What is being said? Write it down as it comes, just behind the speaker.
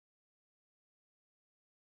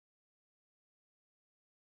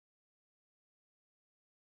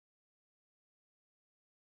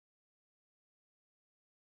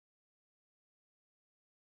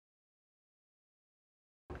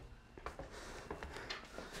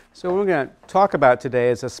So what we're going to talk about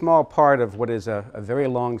today is a small part of what is a very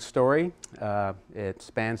long story. It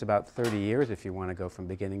spans about 30 years if you want to go from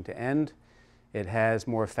beginning to end. It has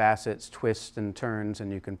more facets, twists, and turns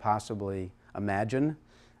than you can possibly imagine.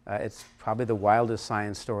 It's probably the wildest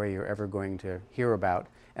science story you're ever going to hear about.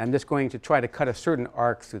 And I'm just going to try to cut a certain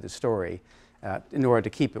arc through the story in order to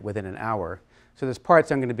keep it within an hour. So there's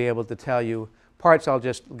parts I'm going to be able to tell you, parts I'll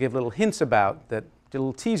just give little hints about,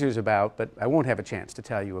 little teasers about, but I won't have a chance to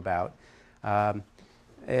tell you about.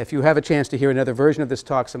 If you have a chance to hear another version of this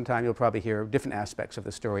talk sometime, you'll probably hear different aspects of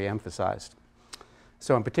the story emphasized.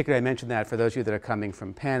 So in particular, I mentioned that for those of you that are coming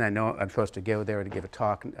from Penn, I know I'm supposed to go there to give a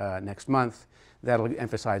talk next month. That'll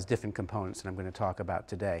emphasize different components that I'm going to talk about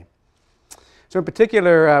today. So in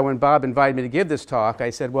particular, when Bob invited me to give this talk,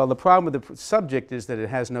 I said, well, the problem with the subject is that it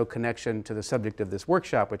has no connection to the subject of this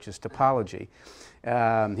workshop, which is topology.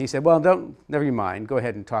 He said, well, never mind, go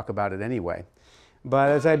ahead and talk about it anyway.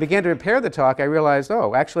 But as I began to prepare the talk, I realized,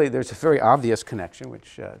 oh, actually, there's a very obvious connection,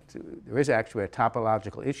 which there is actually a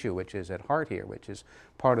topological issue which is at heart here, which is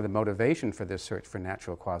part of the motivation for this search for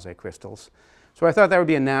natural quasicrystals. So I thought that would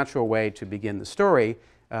be a natural way to begin the story,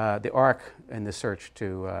 the arc in the search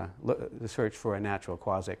for a natural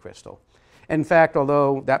quasicrystal. In fact,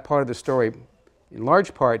 although that part of the story in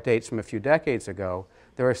large part dates from a few decades ago,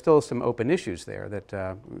 there are still some open issues there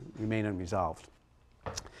that remain unresolved.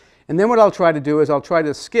 And then what I'll try to do is I'll try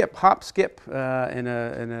to hop skip in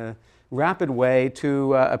a rapid way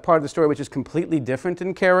to a part of the story which is completely different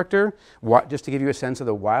in character, just to give you a sense of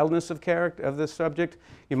the wildness of character of this subject.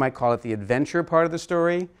 You might call it the adventure part of the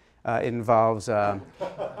story. It involves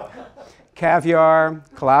caviar,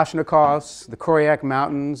 Kalashnikovs, the Koryak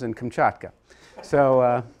Mountains, and Kamchatka.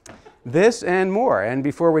 So this and more. And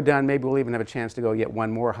before we're done, maybe we'll even have a chance to go yet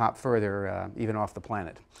one more hop further, even off the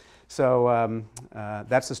planet. So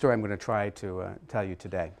that's the story I'm going to try to tell you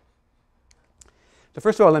today. So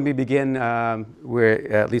first of all, let me begin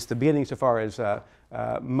where at least the beginning so far as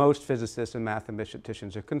most physicists and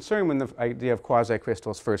mathematicians are concerned when the idea of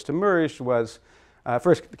quasicrystals first emerged was,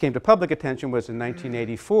 first came to public attention was in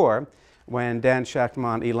 1984 when Dan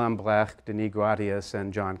Schachmann, Ilan Blech, Denis Gratius,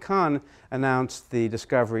 and John Kahn announced the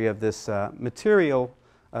discovery of this material,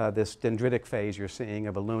 this dendritic phase you're seeing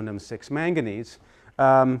of aluminum-6 manganese,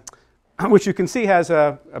 which you can see has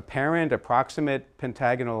a apparent, approximate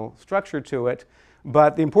pentagonal structure to it.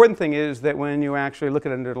 But the important thing is that when you actually look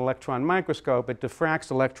at it under an electron microscope, it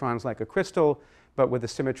diffracts electrons like a crystal, but with a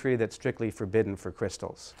symmetry that's strictly forbidden for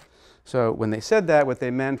crystals. So when they said that, what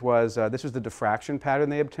they meant was this was the diffraction pattern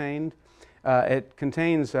they obtained. It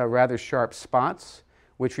contains rather sharp spots,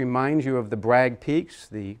 which remind you of the Bragg peaks,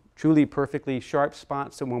 the truly perfectly sharp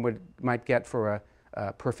spots that one might get for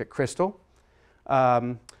a perfect crystal.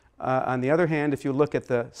 On the other hand, if you look at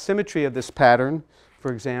the symmetry of this pattern,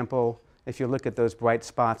 for example, if you look at those bright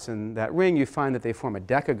spots in that ring, you find that they form a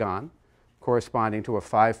decagon corresponding to a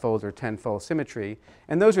 5-fold or 10-fold symmetry.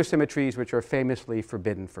 And those are symmetries which are famously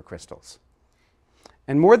forbidden for crystals.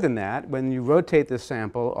 And more than that, when you rotate this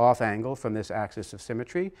sample off angle from this axis of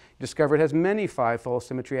symmetry, you discover it has many 5-fold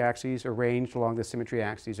symmetry axes arranged along the symmetry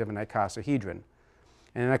axes of an icosahedron.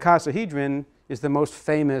 And an icosahedron is the most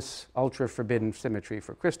famous ultra-forbidden symmetry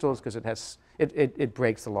for crystals because it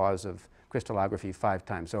breaks the laws of crystallography 6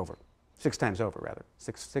 times over, rather.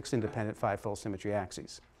 Six independent 5-fold symmetry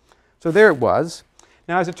axes. So there it was.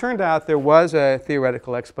 Now, as it turned out, there was a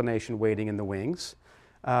theoretical explanation waiting in the wings,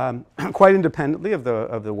 quite independently of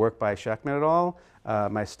the work by Schachmann et al.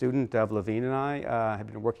 My student, Dov Levine, and I have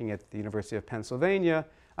been working at the University of Pennsylvania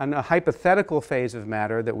on a hypothetical phase of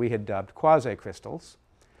matter that we had dubbed quasicrystals.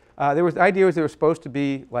 The idea was they were supposed to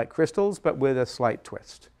be like crystals, but with a slight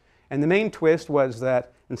twist. And the main twist was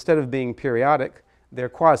that instead of being periodic, they're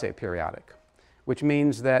quasi-periodic, which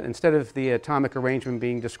means that instead of the atomic arrangement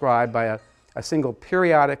being described by a single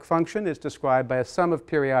periodic function, it's described by a sum of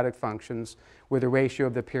periodic functions where the ratio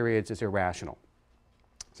of the periods is irrational.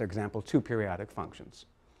 For example, 2 periodic functions.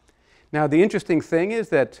 Now, the interesting thing is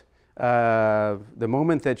that the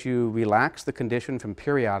moment that you relax the condition from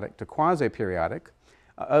periodic to quasi-periodic,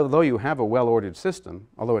 although you have a well-ordered system,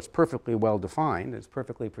 although it's perfectly well-defined, it's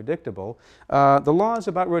perfectly predictable, the laws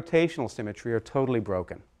about rotational symmetry are totally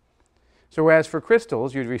broken. So whereas for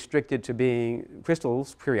crystals, you're restricted to being,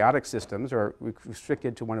 periodic systems, are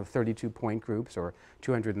restricted to one of 32 point groups or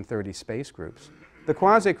 230 space groups. The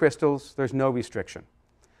quasicrystals, there's no restriction.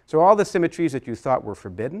 So all the symmetries that you thought were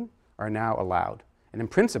forbidden are now allowed. And in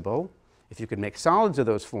principle, if you could make solids of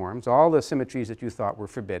those forms, all the symmetries that you thought were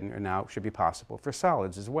forbidden are now should be possible for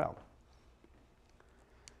solids as well.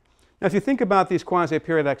 Now, if you think about these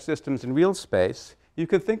quasi-periodic systems in real space, You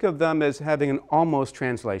could think of them as having an almost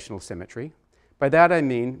translational symmetry. By that I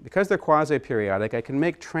mean, because they're quasi-periodic, I can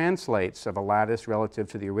make translates of a lattice relative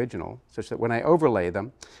to the original, such that when I overlay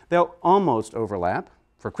them, they'll almost overlap.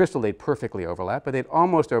 For a crystal, they'd perfectly overlap, but they'd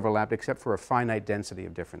almost overlap except for a finite density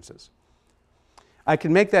of differences. I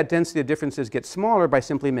can make that density of differences get smaller by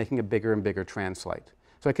simply making a bigger and bigger translate.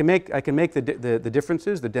 So I can make the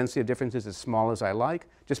differences, the density of differences, as small as I like,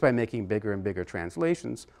 just by making bigger and bigger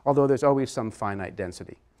translations, although there's always some finite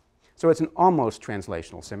density. So it's an almost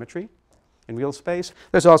translational symmetry in real space.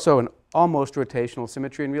 There's also an almost rotational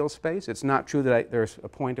symmetry in real space. It's not true that there's a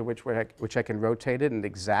point at which I can rotate it and it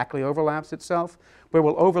exactly overlaps itself, but it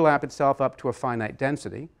will overlap itself up to a finite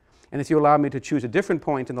density. And if you allow me to choose a different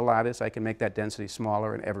point in the lattice, I can make that density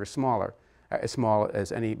smaller and ever smaller, as small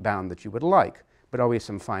as any bound that you would like, but always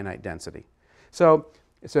some finite density. So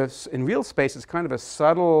in real space, it's kind of a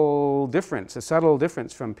subtle difference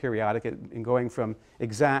from periodic in going from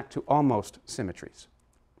exact to almost symmetries.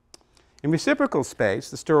 In reciprocal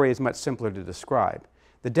space, the story is much simpler to describe.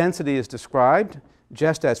 The density is described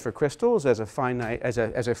just as for crystals, as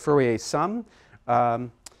a Fourier sum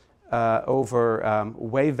over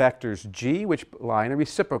wave vectors g, which lie in a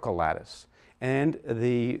reciprocal lattice. And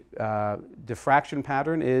the diffraction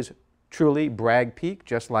pattern is truly Bragg peak,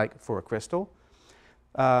 just like for a crystal.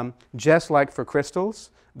 Just like for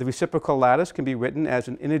crystals, the reciprocal lattice can be written as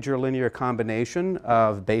an integer linear combination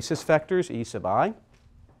of basis vectors e sub I.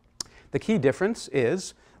 The key difference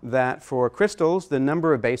is that for crystals, the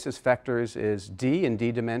number of basis vectors is d in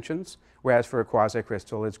d dimensions, whereas for a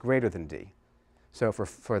quasicrystal, it's greater than d. So for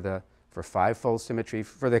five-fold symmetry,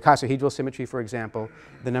 for the icosahedral symmetry, for example,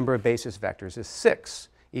 the number of basis vectors is 6,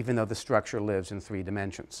 even though the structure lives in 3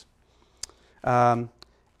 dimensions. As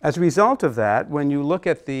a result of that, when you look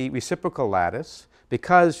at the reciprocal lattice,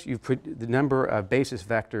 because the number of basis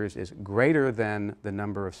vectors is greater than the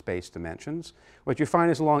number of space dimensions, what you find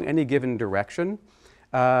is along any given direction,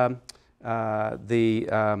 the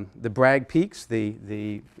Bragg peaks,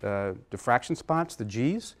 the diffraction spots, the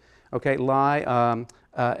G's, okay, lie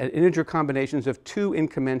at integer combinations of 2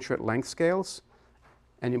 incommensurate length scales.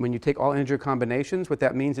 And when you take all integer combinations, what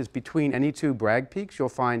that means is between any 2 Bragg peaks, you'll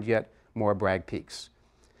find yet more Bragg peaks.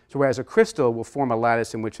 So whereas a crystal will form a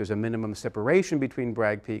lattice in which there's a minimum separation between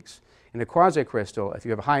Bragg peaks, in a quasicrystal, if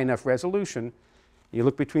you have a high enough resolution, you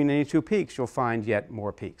look between any 2 peaks, you'll find yet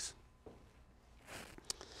more peaks.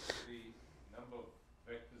 The number of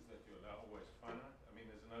vectors that you allow always finite? I mean,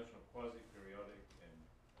 there's a notion of quasi-periodic and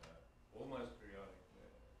almost periodic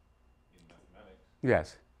in mathematics.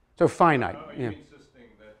 Yes. So finite. Are you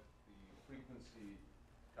insisting that the frequency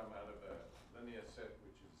come out of a linear set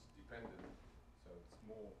which is dependent, so it's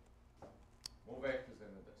more vectors than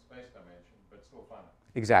the space dimension, but still finite?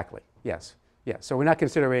 Exactly. Yes. Yes. So we're not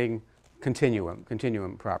considering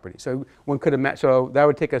continuum property. So one could imagine. So that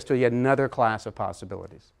would take us to yet another class of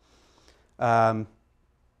possibilities. And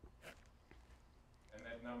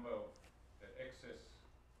that number, that excess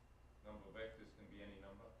number of vectors can be any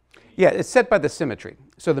number? Yeah, it's set by the symmetry.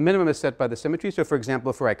 So the minimum is set by the symmetry. So for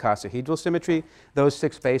example, for icosahedral symmetry, those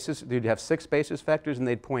 6 bases, you'd have 6 basis vectors, and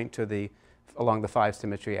they'd point to along the 5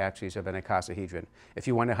 symmetry axes of an icosahedron. If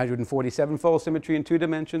you want 147-fold symmetry in 2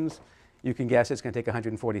 dimensions, you can guess it's going to take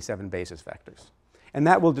 147 basis vectors. And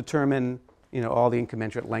that will determine, all the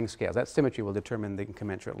incommensurate length scales. That symmetry will determine the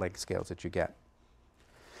incommensurate length scales that you get.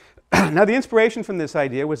 Now, the inspiration from this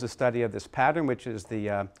idea was the study of this pattern, which is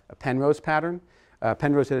the Penrose pattern.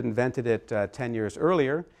 Penrose had invented it 10 years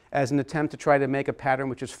earlier as an attempt to try to make a pattern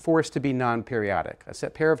which is forced to be non-periodic, a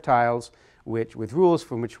set pair of tiles with rules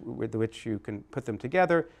with which you can put them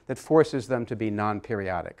together that forces them to be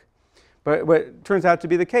non-periodic. But what turns out to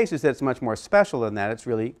be the case is that it's much more special than that. It's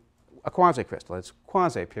really a quasicrystal. It's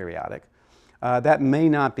quasi-periodic. That may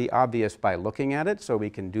not be obvious by looking at it, so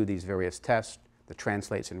we can do these various tests, the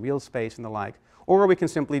translates in real space and the like, or we can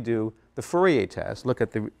simply do the Fourier test, look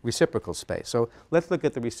at the reciprocal space. So let's look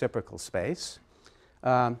at the reciprocal space.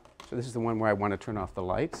 So this is the one where I want to turn off the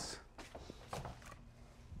lights.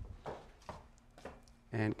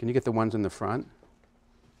 And can you get the ones in the front?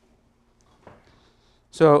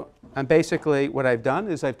 So basically what I've done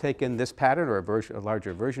is I've taken this pattern, or a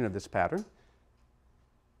larger version of this pattern.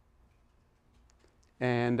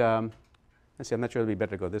 And let's see, I'm not sure it would be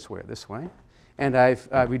better to go this way or this way. And I've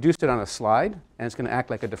reduced it on a slide, and it's going to act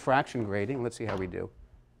like a diffraction grating. Let's see how we do.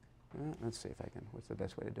 Let's see if I can, what's the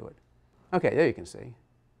best way to do it? Okay, there you can see.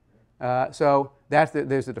 So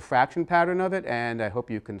there's the diffraction pattern of it, and I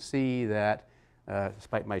hope you can see that,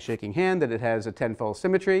 despite my shaking hand, that it has a 10-fold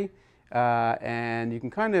symmetry. And you can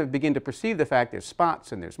kind of begin to perceive the fact there's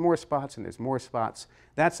spots, and there's more spots, and there's more spots.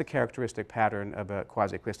 That's a characteristic pattern of a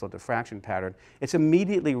quasicrystal diffraction pattern. It's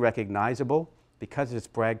immediately recognizable because of its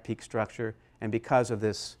Bragg peak structure and because of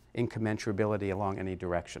this incommensurability along any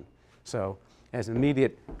direction. So as an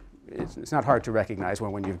immediate, it's not hard to recognize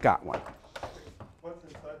one when you've got one. What's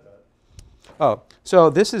inside that? Oh, so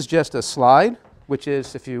this is just a slide, which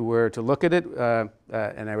is, if you were to look at it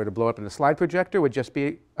and I were to blow up in a slide projector, would just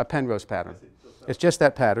be a Penrose pattern. It's just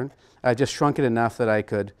that pattern. I just shrunk it enough that I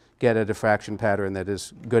could get a diffraction pattern that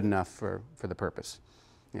is good enough for the purpose.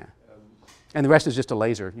 Yeah. And the rest is just a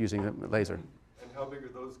laser, using a laser. And how big are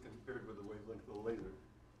those compared with the wavelength of the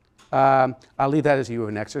laser? I'll leave that as you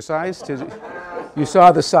an exercise. You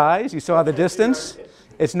saw the size, you saw the distance.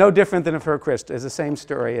 It's no different than a fur crystal. It's the same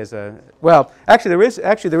story as a, well, actually there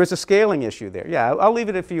is a scaling issue there. Yeah, I'll leave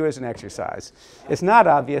it for you as an exercise. It's not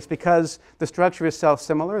obvious because the structure is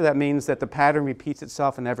self-similar. That means that the pattern repeats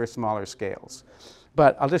itself in ever smaller scales.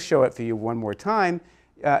 But I'll just show it for you one more time.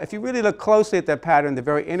 If you really look closely at that pattern, the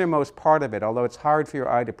very innermost part of it, although it's hard for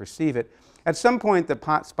your eye to perceive it, at some point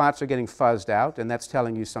the spots are getting fuzzed out, and that's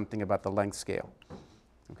telling you something about the length scale.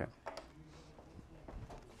 Okay.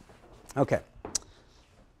 Okay.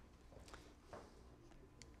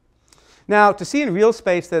 Now, to see in real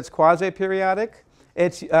space that it's quasi-periodic,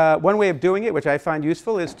 it's one way of doing it, which I find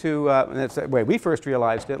useful, is to, and that's the way we first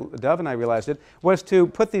realized it, Dove and I realized it, was to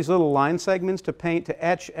put these little line segments to paint, to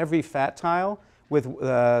etch every fat tile with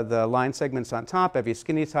the line segments on top, every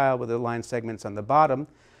skinny tile with the line segments on the bottom.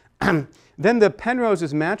 Then the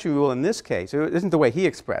Penrose's matching rule in this case, it isn't the way he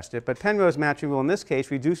expressed it, but Penrose's matching rule in this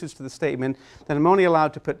case reduces to the statement that I'm only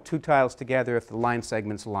allowed to put two tiles together if the line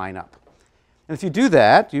segments line up. And if you do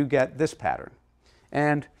that, you get this pattern.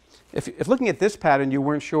 And if looking at this pattern, you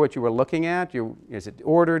weren't sure what you were looking at, is it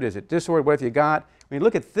ordered, is it disordered, what have you got? When you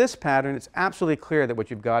look at this pattern, it's absolutely clear that what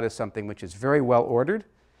you've got is something which is very well ordered.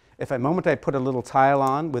 If at the moment I put a little tile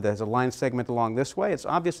on with a line segment along this way, it's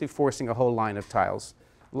obviously forcing a whole line of tiles,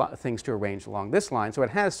 things to arrange along this line. So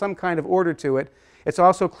it has some kind of order to it. It's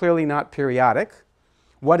also clearly not periodic.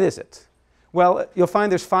 What is it? Well, you'll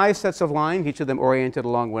find there's 5 sets of lines, each of them oriented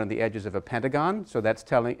along one of the edges of a pentagon. So that's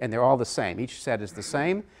telling, and they're all the same. Each set is the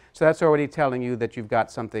same. So that's already telling you that you've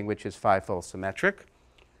got something which is 5-fold symmetric.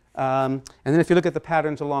 And then if you look at the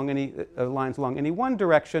patterns along any lines along any one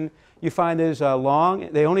direction, you find there's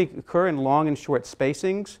they only occur in long and short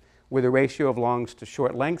spacings, where the ratio of longs to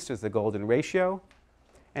short lengths is the golden ratio.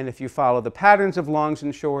 And if you follow the patterns of longs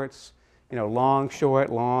and shorts, you know, long, short,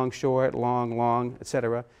 long,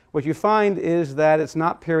 etc., what you find is that it's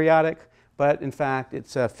not periodic, but in fact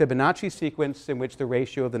it's a Fibonacci sequence in which the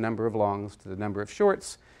ratio of the number of longs to the number of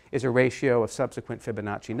shorts is a ratio of subsequent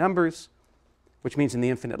Fibonacci numbers, which means in the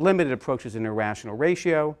infinite limit it approaches an irrational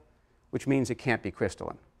ratio, which means it can't be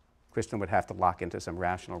crystalline. Crystalline would have to lock into some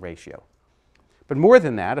rational ratio. But more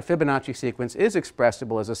than that, a Fibonacci sequence is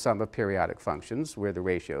expressible as a sum of periodic functions, where the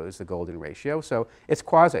ratio is the golden ratio. So it's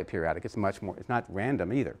quasi-periodic. It's much more. It's not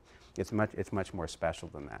random either. It's much more special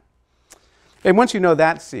than that. And once you know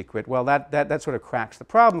that secret, well, that sort of cracks the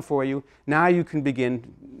problem for you. Now you can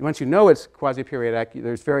begin. Once you know it's quasi-periodic,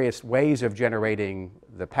 there's various ways of generating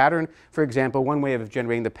the pattern. For example, one way of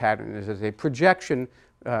generating the pattern is as a projection.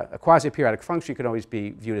 A quasi-periodic function could always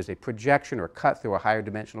be viewed as a projection or cut through a higher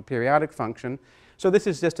dimensional periodic function. So this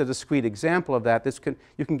is just a discrete example of that.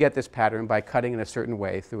 You can get this pattern by cutting in a certain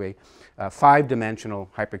way through a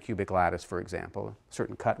 5-dimensional hypercubic lattice, for example. A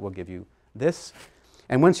certain cut will give you this.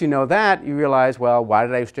 And once you know that, you realize, well, why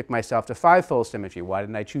did I restrict myself to 5-fold symmetry? Why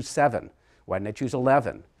didn't I choose 7? Why didn't I choose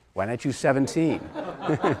 11? Why didn't I choose 17?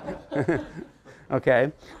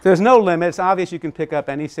 Okay, there's no limit. It's obvious you can pick up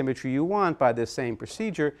any symmetry you want by this same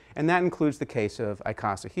procedure, and that includes the case of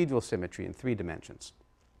icosahedral symmetry in 3 dimensions.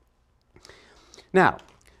 Now,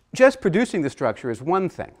 just producing the structure is one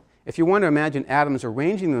thing. If you want to imagine atoms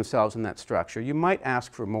arranging themselves in that structure, you might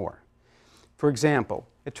ask for more. For example,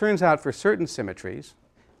 it turns out for certain symmetries,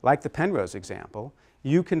 like the Penrose example,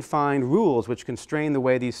 you can find rules which constrain the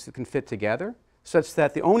way these can fit together, such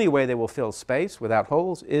that the only way they will fill space without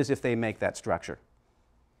holes is if they make that structure.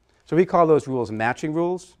 So we call those rules matching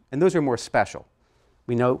rules, and those are more special.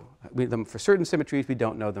 We know them for certain symmetries, we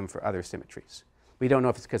don't know them for other symmetries. We don't know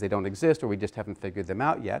if it's because they don't exist or we just haven't figured them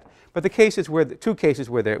out yet. But the cases where two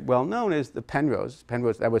cases where they're well known is the Penrose.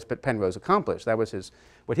 That was what Penrose accomplished. That was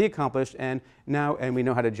what he accomplished, and we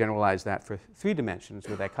know how to generalize that for 3 dimensions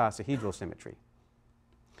with icosahedral symmetry.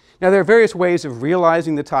 Now, there are various ways of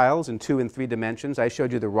realizing the tiles in 2 and 3 dimensions. I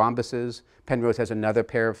showed you the rhombuses. Penrose has another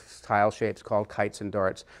pair of tile shapes called kites and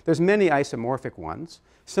darts. There's many isomorphic ones.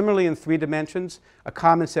 Similarly, in 3 dimensions, a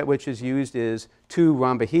common set which is used is 2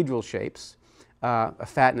 rhombohedral shapes, a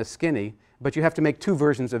fat and a skinny, but you have to make 2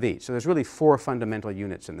 versions of each. So there's really 4 fundamental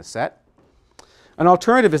units in the set. An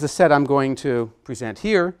alternative is the set I'm going to present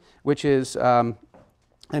here, which is,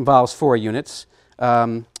 involves 4 units.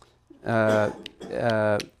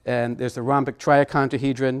 And there's the rhombic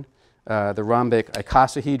triicontohedron, the rhombic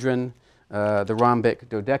icosahedron, the rhombic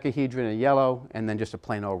dodecahedron in yellow, and then just a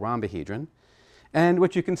plain old rhombohedron. And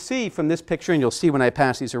what you can see from this picture, and you'll see when I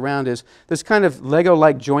pass these around, is there's kind of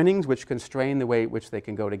Lego-like joinings which constrain the way in which they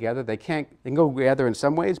can go together. They can go together in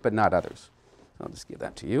some ways, but not others. I'll just give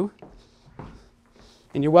that to you.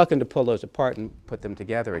 And you're welcome to pull those apart and put them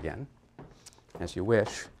together again, as you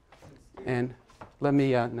wish. And let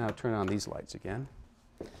me now turn on these lights again.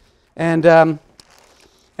 And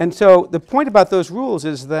so the point about those rules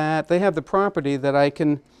is that they have the property that I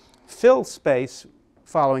can fill space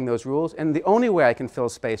following those rules, and the only way I can fill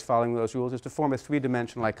space following those rules is to form a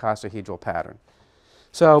 3-dimensional icosahedral pattern.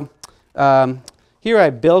 So here I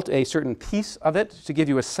built a certain piece of it to give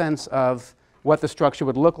you a sense of what the structure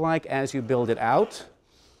would look like as you build it out.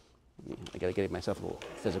 I got to get myself a little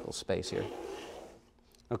physical space here.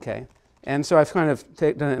 Okay. And so I've kind of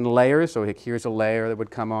done it in layers. So here's a layer that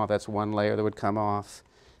would come off. That's one layer that would come off.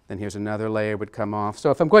 Then here's another layer would come off.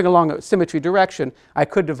 So if I'm going along a symmetry direction, I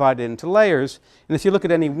could divide it into layers. And if you look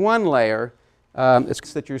at any one layer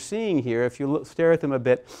that you're seeing here, if you stare at them a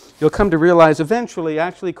bit, you'll come to realize eventually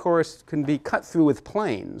actually chorus can be cut through with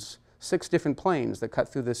planes, 6 different planes that cut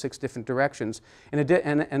through the 6 different directions.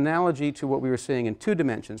 An analogy to what we were seeing in 2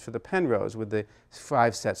 dimensions for the Penrose with the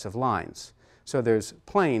 5 sets of lines. So there's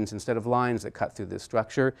planes instead of lines that cut through this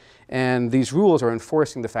structure, and these rules are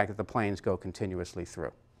enforcing the fact that the planes go continuously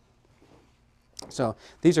through. So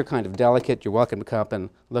these are kind of delicate. You're welcome to come up and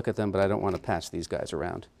look at them, but I don't want to pass these guys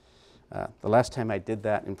around. The last time I did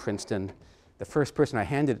that in Princeton, the first person I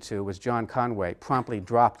handed it to was John Conway, promptly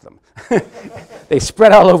dropped them. They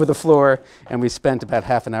spread all over the floor, and we spent about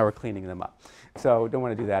half an hour cleaning them up. So don't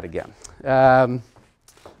want to do that again.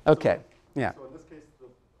 Okay, yeah. So in this case, the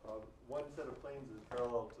one set of planes is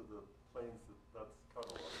parallel to the planes that's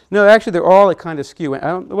cut off. No, actually, they're all kind of skew.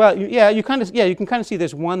 Well, you can kind of see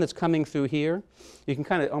there's one that's coming through here. You can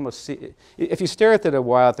kind of almost see, if you stare at it a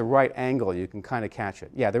while at the right angle, you can kind of catch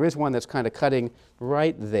it. Yeah, there is one that's kind of cutting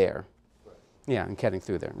right there. Right. Yeah, and cutting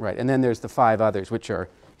through there, right. And then there's the 5 others, which are,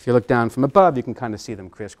 if you look down from above, you can kind of see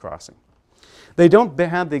them crisscrossing. They don't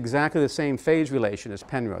have exactly the same phase relation as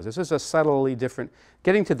Penrose. This is a subtly different.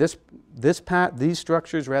 Getting to these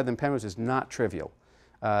structures rather than Penrose is not trivial.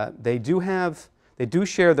 They do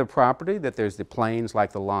share the property that there's the planes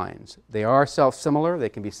like the lines. They are self-similar. They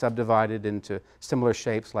can be subdivided into similar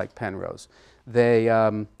shapes like Penrose.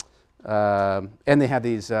 And they have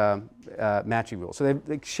these matching rules. So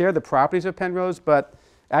they share the properties of Penrose, but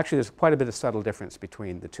actually there's quite a bit of subtle difference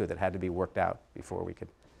between the two that had to be worked out before we could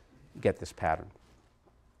get this pattern.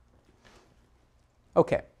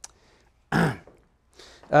 Okay.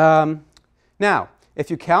 Now, if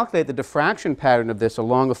you calculate the diffraction pattern of this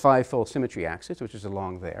along a 5-fold symmetry axis, which is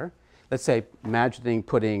along there, let's say imagining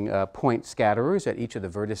putting point scatterers at each of the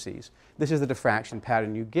vertices, this is the diffraction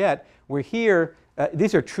pattern you get, where here,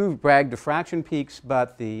 these are true Bragg diffraction peaks,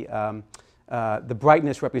 but the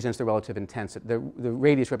brightness represents the relative intensity. The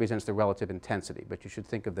radius represents the relative intensity, but you should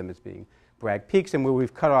think of them as being Bragg peaks, and where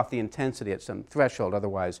we've cut off the intensity at some threshold,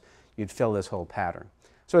 otherwise you'd fill this whole pattern.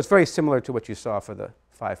 So it's very similar to what you saw for the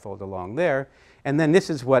 5-fold along there. And then this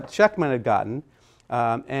is what Shechtman had gotten.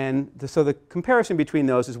 So the comparison between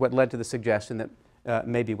those is what led to the suggestion that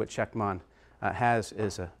maybe what Shechtman has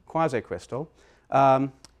is a quasicrystal.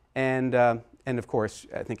 And of course,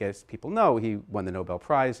 I think as people know, he won the Nobel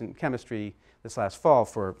Prize in chemistry this last fall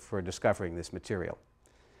for discovering this material.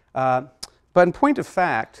 But in point of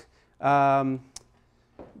fact, the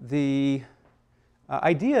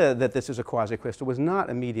idea that this is a quasicrystal was not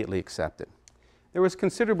immediately accepted. There was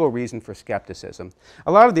considerable reason for skepticism.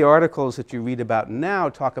 A lot of the articles that you read about now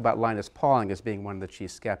talk about Linus Pauling as being one of the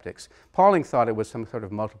chief skeptics. Pauling thought it was some sort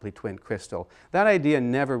of multiply twinned crystal. That idea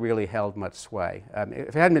never really held much sway. If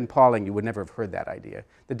it hadn't been Pauling, you would never have heard that idea.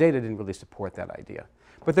 The data didn't really support that idea.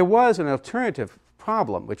 But there was an alternative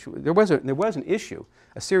problem, which there was an issue,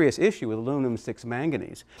 a serious issue with aluminum-6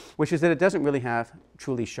 manganese, which is that it doesn't really have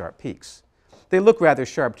truly sharp peaks. They look rather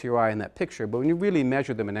sharp to your eye in that picture, but when you really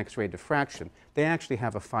measure them in X-ray diffraction, they actually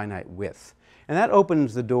have a finite width. And that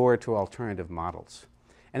opens the door to alternative models.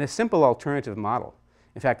 And a simple alternative model,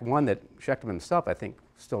 in fact, one that Shechtman himself, I think,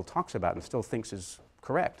 still talks about and still thinks is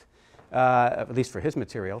correct, at least for his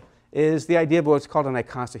material, is the idea of what's called an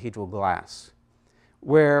icosahedral glass,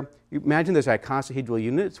 where you imagine there's icosahedral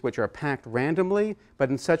units which are packed randomly, but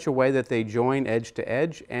in such a way that they join edge to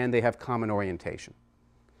edge and they have common orientation.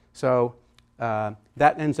 So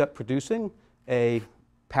that ends up producing a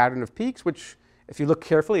pattern of peaks, which, if you look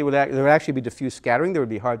carefully, there would actually be diffuse scattering. That would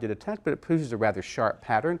be hard to detect, but it produces a rather sharp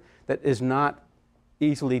pattern that is not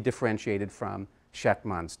easily differentiated from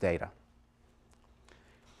Schechtman's data.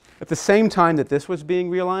 At the same time that this was being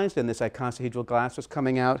realized and this icosahedral glass was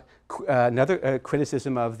coming out, another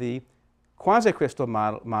criticism of the quasicrystal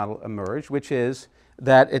model emerged, which is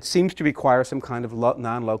that it seems to require some kind of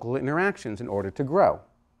non-local interactions in order to grow.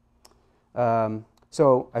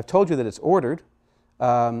 So I've told you that it's ordered,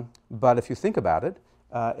 but if you think about it,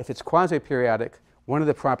 if it's quasi-periodic, one of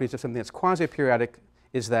the properties of something that's quasi-periodic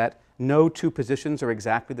is that no two positions are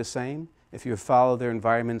exactly the same. If you follow their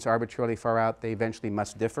environments arbitrarily far out, they eventually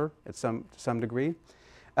must differ to some degree.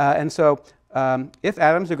 And so if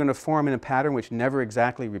atoms are going to form in a pattern which never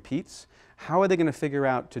exactly repeats, how are they going to figure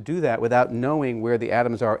out to do that without knowing where the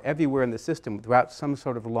atoms are everywhere in the system without some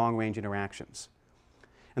sort of long-range interactions?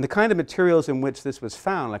 And the kind of materials in which this was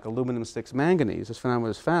found, like aluminum-6 manganese, this phenomenon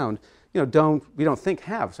was found, we don't think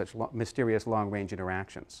have such mysterious long-range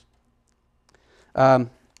interactions.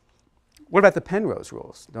 What about the Penrose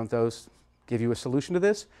rules? Don't those give you a solution to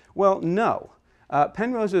this? Well, no.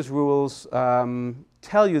 Penrose's rules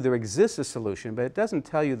tell you there exists a solution, but it doesn't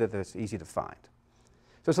tell you that it's easy to find.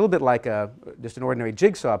 So it's a little bit like just an ordinary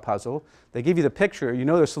jigsaw puzzle. They give you the picture, you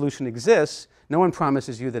know the solution exists, no one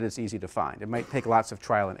promises you that it's easy to find. It might take lots of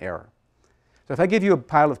trial and error. So if I give you a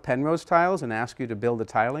pile of Penrose tiles and ask you to build the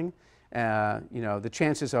tiling, the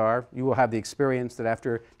chances are you will have the experience that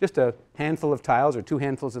after just a handful of tiles or 2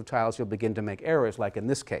 handfuls of tiles, you'll begin to make errors, like in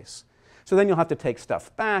this case. So then you'll have to take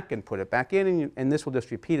stuff back and put it back in, and this will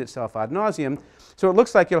just repeat itself ad nauseum. So it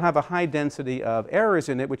looks like you'll have a high density of errors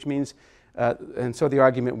in it, which means, and so the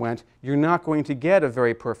argument went, you're not going to get a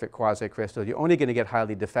very perfect quasicrystal. You're only going to get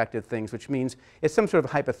highly defective things, which means it's some sort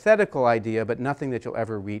of hypothetical idea, but nothing that you'll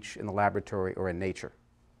ever reach in the laboratory or in nature.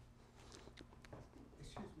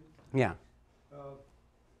 Excuse me. Yeah. So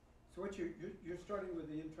what you're starting with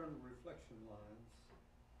the internal reflection lines.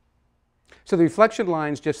 So the reflection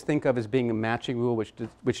lines just think of as being a matching rule which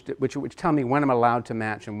tell me when I'm allowed to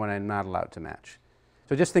match and when I'm not allowed to match.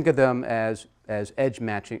 So just think of them as edge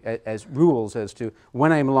matching, as rules as to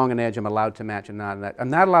when I'm along an edge I'm allowed to match and not. I'm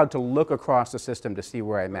not allowed to look across the system to see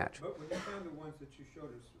where I match. But when you found the ones that you showed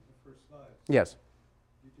us in the first slide, yes.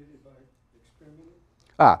 You did it by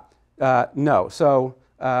experimenting? No. So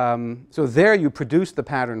there you produced the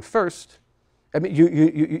pattern first. I mean,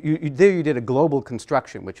 there you did a global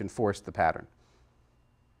construction which enforced the pattern.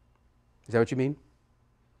 Is that what you mean?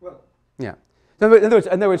 Well. Yeah. In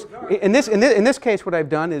other words, in this case, what I've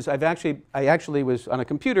done is I actually was on a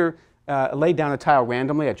computer, laid down a tile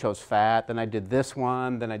randomly. I chose fat, then I did this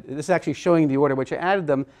one, this is actually showing the order which I added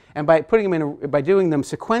them, and by putting them in, by doing them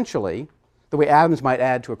sequentially, the way atoms might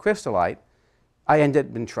add to a crystallite, I ended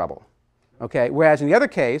up in trouble. Okay. Whereas in the other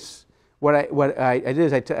case, what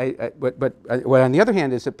on the other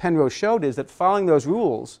hand is that Penrose showed is that following those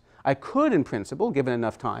rules, I could, in principle, given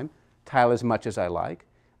enough time, tile as much as I like.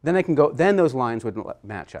 Then I can go. Then those lines wouldn't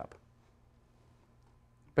match up.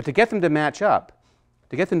 But to get them to match up,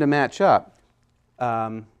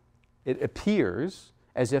 it appears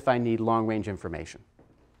as if I need long-range information.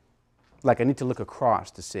 Like I need to look across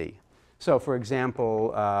to see. So, for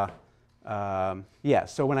example,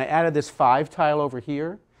 so when I added this 5 tile over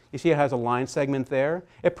here, you see it has a line segment there.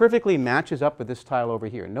 It perfectly matches up with this tile over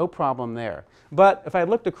here. No problem there. But if I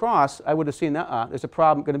looked across, I would have seen there's a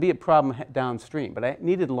problem, going to be a problem downstream. But I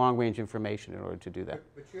needed long-range information in order to do that.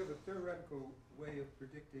 But you have a theoretical way of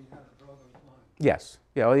predicting how to draw those lines. Yes.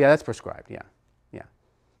 Yeah. Well, yeah. That's prescribed. Yeah. Yeah.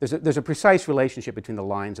 There's a precise relationship between the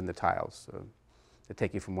lines and the tiles that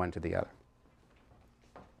take you from one to the other.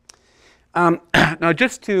 Now,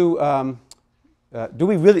 just to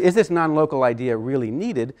is this non-local idea really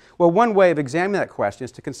needed? Well, one way of examining that question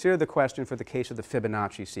is to consider the question for the case of the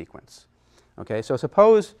Fibonacci sequence. Okay, so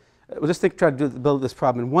suppose, we'll just try to build this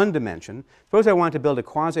problem in one dimension. Suppose I want to build a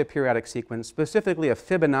quasi-periodic sequence, specifically a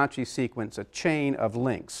Fibonacci sequence, a chain of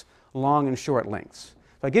links, long and short links.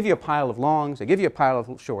 So I give you a pile of longs, I give you a pile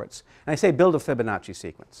of shorts, and I say build a Fibonacci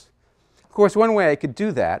sequence. Of course, one way I could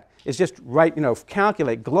do that is just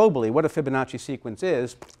calculate globally what a Fibonacci sequence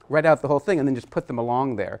is, write out the whole thing, and then just put them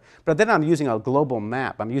along there. But then I'm using a global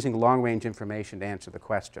map. I'm using long-range information to answer the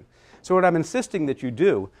question. So what I'm insisting that you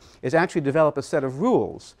do is actually develop a set of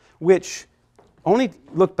rules which only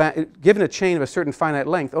look back, given a chain of a certain finite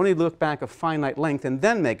length, only look back a finite length and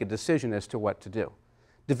then make a decision as to what to do.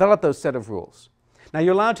 Develop those set of rules. Now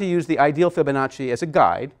you're allowed to use the ideal Fibonacci as a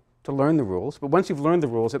guide to learn the rules, but once you've learned the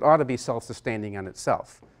rules, it ought to be self-sustaining on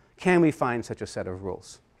itself. Can we find such a set of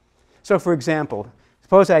rules? So for example,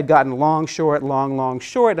 suppose I had gotten long, short, long,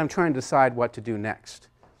 short, and I'm trying to decide what to do next.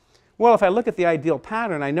 Well, if I look at the ideal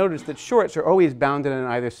pattern, I notice that shorts are always bounded on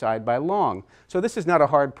either side by long. So this is not a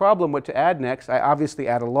hard problem. What to add next? I obviously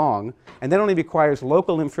add a long, and that only requires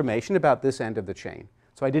local information about this end of the chain.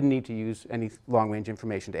 So I didn't need to use any long-range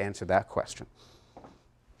information to answer that question.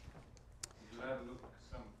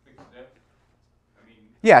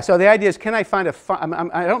 Yeah, so the idea is, can I find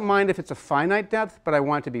I don't mind if it's a finite depth, but I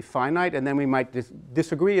want it to be finite, and then we might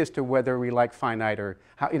disagree as to whether we like finite or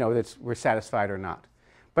how, we're satisfied or not.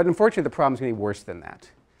 But unfortunately, the problem is going to be worse than that.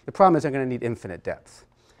 The problem is I'm going to need infinite depth.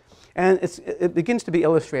 And it begins to be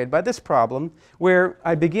illustrated by this problem, where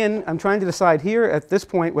I'm trying to decide here at this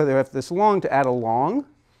point whether if this long to add a long,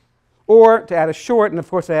 or to add a short, and of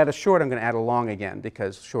course if I add a short, I'm going to add a long again,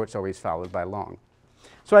 because short's always followed by long.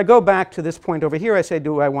 So I go back to this point over here. I say,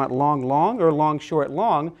 do I want long, long, or long, short,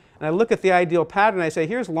 long? And I look at the ideal pattern. I say,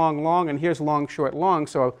 here's long, long, and here's long, short, long.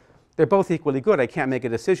 So they're both equally good. I can't make a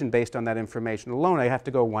decision based on that information alone. I have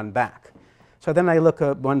to go one back. So then I look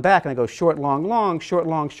at one back, and I go short, long, long, short,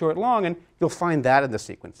 long, short, long, and you'll find that in the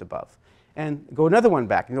sequence above. And go another one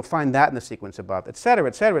back, and you'll find that in the sequence above, et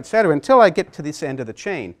cetera, until I get to this end of the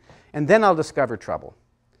chain. And then I'll discover trouble.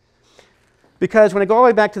 Because when I go all the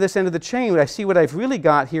way back to this end of the chain, I see what I've really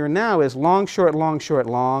got here now is long, short, long, short,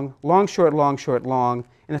 long, long, short, long, short, long.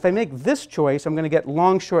 And if I make this choice, I'm going to get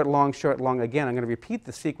long, short, long, short, long again. I'm going to repeat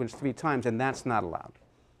the sequence 3 times, and that's not allowed.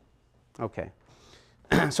 OK.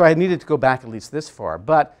 So I needed to go back at least this far.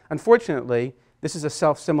 But unfortunately, this is a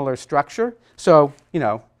self-similar structure. So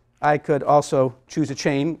I could also choose a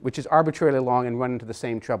chain which is arbitrarily long and run into the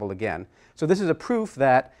same trouble again. So this is a proof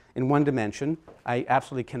that in one dimension, I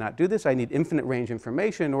absolutely cannot do this. I need infinite range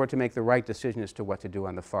information in order to make the right decision as to what to do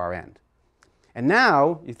on the far end. And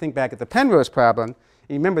now, you think back at the Penrose problem, and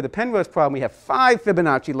you remember the Penrose problem, we have 5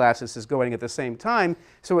 Fibonacci lattices going at the same time,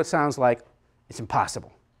 so it sounds like it's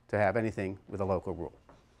impossible to have anything with a local rule.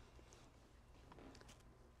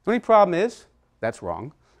 The only problem is, that's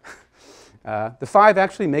wrong. The 5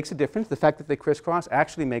 actually makes a difference. The fact that they crisscross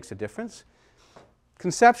actually makes a difference.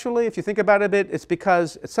 Conceptually, if you think about it a bit, it's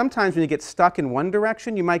because sometimes when you get stuck in one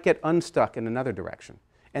direction, you might get unstuck in another direction.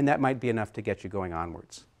 And that might be enough to get you going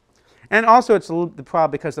onwards. And also, it's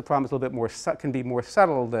because the problem is a little bit more can be more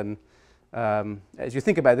subtle than, as you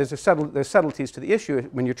think about it, there's subtleties to the issue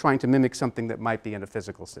when you're trying to mimic something that might be in a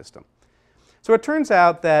physical system. So it turns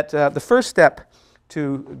out that the first step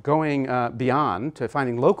to going beyond, to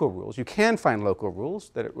finding local rules, you can find local rules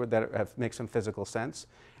that make some physical sense.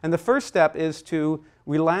 And the first step is to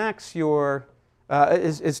relax your,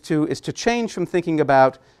 is to change from thinking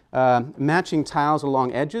about matching tiles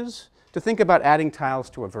along edges to think about adding tiles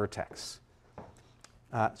to a vertex.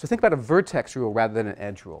 So think about a vertex rule rather than an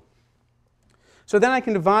edge rule. So then I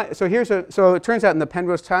can divide, so it turns out in the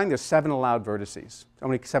Penrose tiling there's 7 allowed vertices,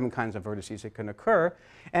 only 7 kinds of vertices that can occur.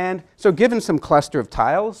 And so given some cluster of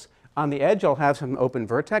tiles, on the edge I'll have some open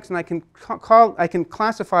vertex, and I can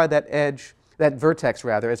classify that vertex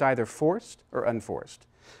rather, as either forced or unforced.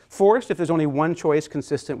 Forced if there's only one choice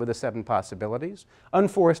consistent with the 7 possibilities.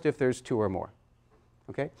 Unforced if there's 2 or more.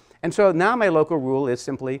 Okay? And so now my local rule is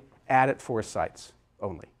simply add at forced sites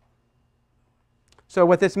only. So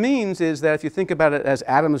what this means is that if you think about it as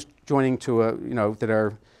atoms joining to a, that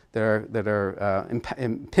are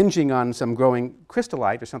impinging on some growing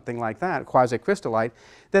crystallite or something like that, quasicrystallite,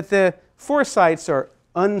 that the forced sites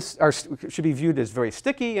should be viewed as very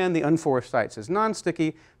sticky and the unforced sites as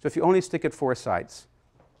non-sticky. So if you only stick at forced sites,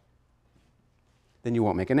 then you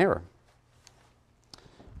won't make an error.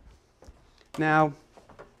 Now,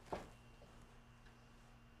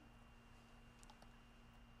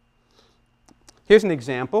 here's an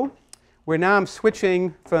example where now I'm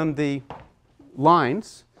switching from the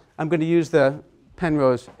lines. I'm going to use the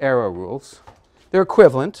Penrose arrow rules. They're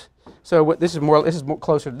equivalent. So this is more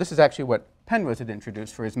closer. This is actually what Penrose had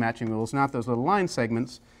introduced for his matching rules, not those little line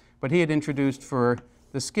segments, but he had introduced for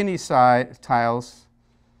the skinny side tiles.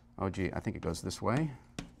 Oh, gee, I think it goes this way.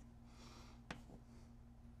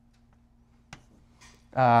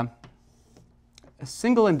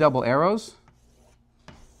 Single and double arrows,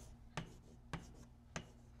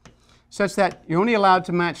 such that you're only allowed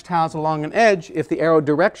to match tiles along an edge if the arrow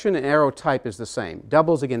direction and arrow type is the same.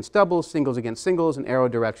 Doubles against doubles, singles against singles, and arrow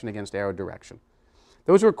direction against arrow direction.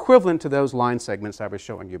 Those are equivalent to those line segments I was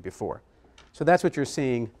showing you before. So that's what you're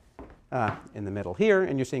seeing in the middle here,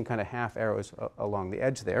 and you're seeing kind of half arrows along the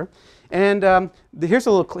edge there. And here's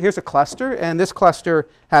a cluster, and this cluster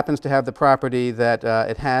happens to have the property that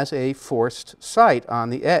it has a forced site on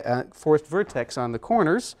the forced vertex on the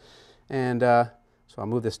corners. And so I'll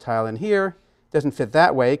move this tile in here. It doesn't fit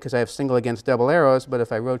that way because I have single against double arrows, but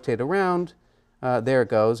if I rotate around, there it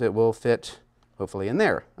goes. It will fit hopefully in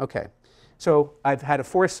there. Okay, so I've had a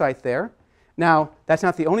forced site there. Now, that's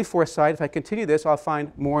not the only force site. If I continue this, I'll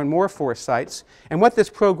find more and more force sites. And what this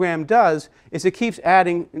program does is it keeps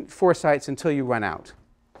adding force sites until you run out.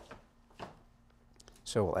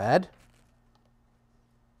 So we'll add.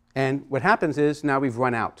 And what happens is now we've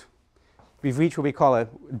run out. We've reached what we call a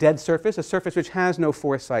dead surface, a surface which has no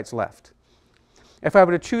force sites left. If I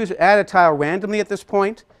were to choose add a tile randomly at this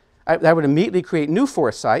point, that would immediately create new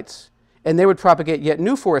force sites, and they would propagate yet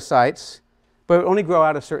new force sites, but it would only grow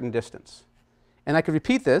out a certain distance. And I could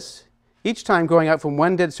repeat this, each time going out from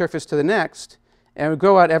one dead surface to the next, and it would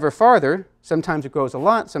grow out ever farther. Sometimes it grows a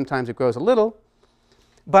lot, sometimes it grows a little.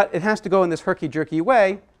 But it has to go in this herky-jerky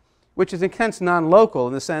way, which is in a sense non-local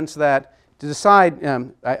in the sense that to decide,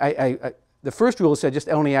 the first rule said just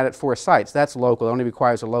only add at 4 sites. That's local. It only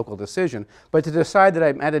requires a local decision. But to decide that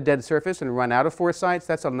I'm at a dead surface and run out of 4 sites,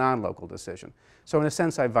 that's a non-local decision. So in a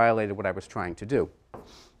sense, I violated what I was trying to do.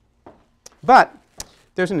 But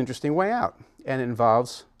there's an interesting way out. And it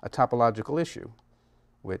involves a topological issue,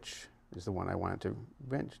 which is the one I wanted to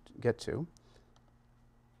get to,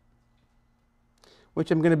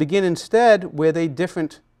 which I'm going to begin instead with a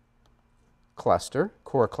different cluster,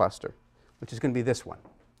 core cluster, which is going to be this one.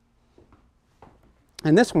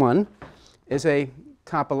 And this one is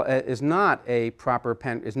not a proper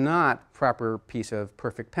piece of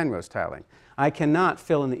perfect Penrose tiling. I cannot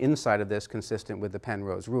fill in the inside of this consistent with the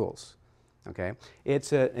Penrose rules. Okay?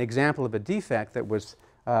 It's an example of a defect that was,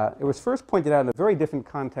 it was first pointed out in a very different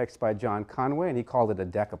context by John Conway, and he called it a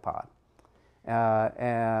decapod.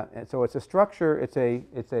 And so it's a structure,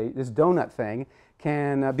 this donut thing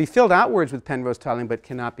can be filled outwards with Penrose tiling, but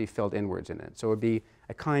cannot be filled inwards in it. So it would be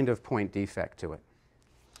a kind of point defect to it.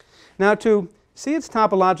 Now to see its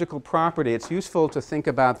topological property, it's useful to think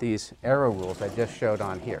about these arrow rules I just showed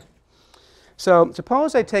on here. So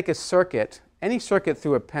suppose I take a circuit, any circuit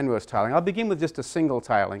through a Penrose tiling. I'll begin with just a single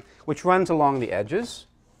tiling, which runs along the edges.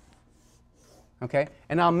 Okay?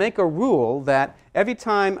 And I'll make a rule that every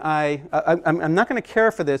time I'm not going to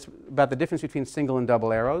care for this, about the difference between single and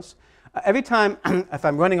double arrows. Every time, if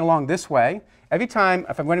I'm running along this way, if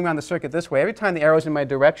I'm running around the circuit this way, every time the arrow's in my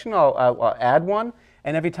direction, I'll add 1.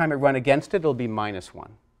 And every time I run against it, it'll be -1.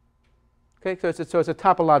 Okay? So it's a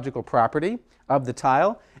topological property of the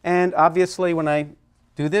tile. And obviously, when I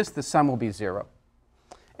do this, the sum will be 0.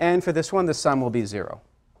 And for this one, the sum will be 0.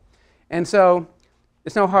 And so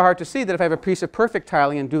it's not hard to see that if I have a piece of perfect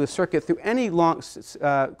tiling and do the circuit through any long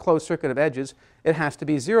closed circuit of edges, it has to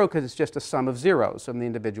be 0 because it's just a sum of zeros from the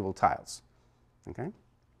individual tiles. Okay?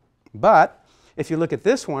 But if you look at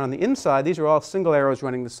this one on the inside, these are all single arrows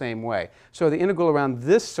running the same way. So the integral around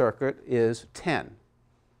this circuit is 10.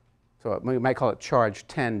 So we might call it charge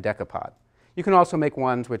 10 decapod. You can also make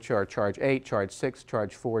ones which are charge 8, charge 6,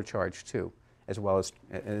 charge 4, charge 2, as well as,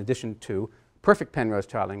 in addition to, perfect Penrose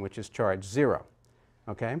tiling, which is charge 0.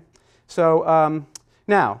 Okay? So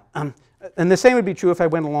now, and the same would be true if I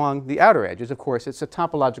went along the outer edges. Of course, it's a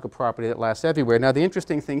topological property that lasts everywhere. Now, the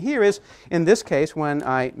interesting thing here is, in this case, when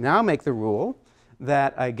I now make the rule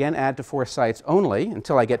that I again add to 4 sites only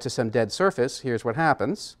until I get to some dead surface, here's what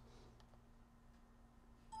happens.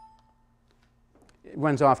 It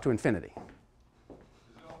runs off to infinity. Does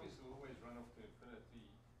it always run off to infinity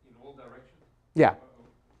in all directions? Yeah.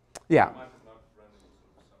 Yeah. It might not run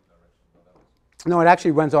in some direction, but that was... No, it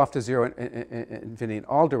actually runs off to 0 infinity in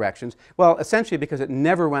all directions. Well, essentially because it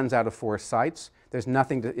never runs out of 4 sites. There's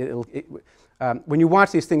nothing to... when you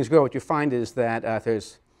watch these things grow, what you find is that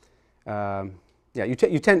there's...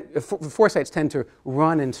 four sites tend to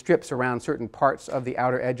run in strips around certain parts of the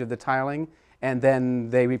outer edge of the tiling, and then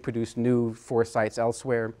they reproduce new 4 sites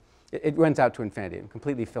elsewhere. It runs out to infinity and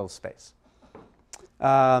completely fills space.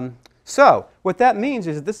 So what that means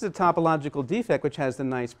is that this is a topological defect which has the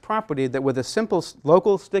nice property that with a simple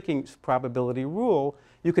local sticking probability rule,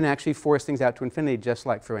 you can actually force things out to infinity just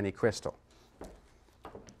like for any crystal.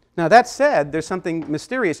 Now that said, there's something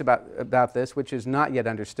mysterious about this which is not yet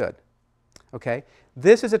understood. Okay?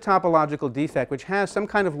 This is a topological defect which has some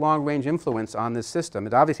kind of long-range influence on this system.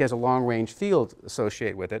 It obviously has a long-range field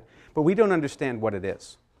associated with it, but we don't understand what it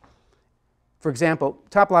is. For example,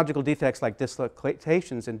 topological defects like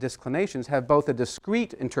dislocations and disclinations have both a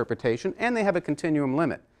discrete interpretation and they have a continuum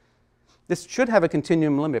limit. This should have a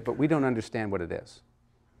continuum limit, but we don't understand what it is.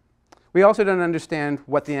 We also don't understand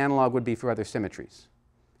what the analog would be for other symmetries.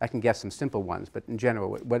 I can guess some simple ones, but in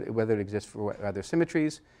general, whether it exists for other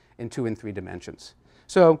symmetries in 2 and 3 dimensions.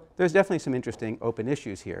 So there's definitely some interesting open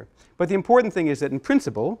issues here. But the important thing is that in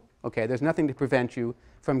principle, okay, there's nothing to prevent you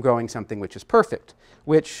from growing something which is perfect,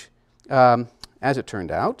 which, as it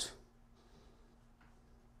turned out,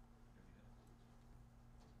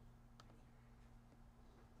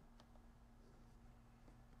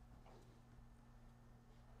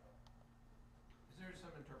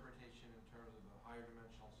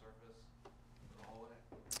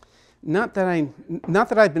 not that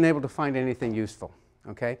I've been able to find anything useful.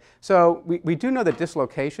 Okay, so we do know that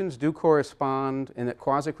dislocations do correspond, and that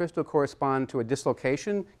quasicrystal correspond to a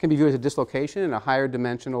dislocation, can be viewed as a dislocation in a higher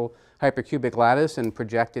dimensional hypercubic lattice and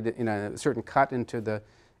projected in a certain cut into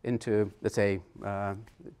let's say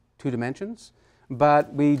 2 dimensions.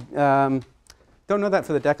 But we don't know that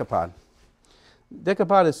for the decapod.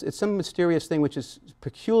 Decapod it's some mysterious thing which is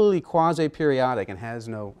peculiarly quasi-periodic and has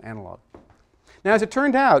no analog. Now, as it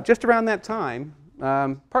turned out, just around that time,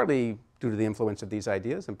 partly due to the influence of these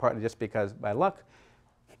ideas and partly just because, by luck,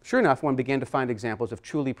 sure enough, one began to find examples of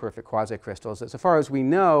truly perfect quasicrystals that, so far as we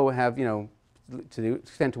know, have, to the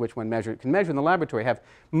extent to which one can measure in the laboratory, have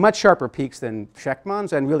much sharper peaks than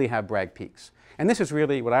Schechtmanns and really have Bragg peaks. And this is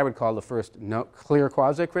really what I would call the first clear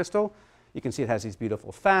quasicrystal. You can see it has these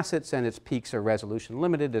beautiful facets, and its peaks are resolution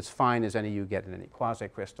limited, as fine as any you get in any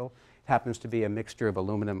quasicrystal. It happens to be a mixture of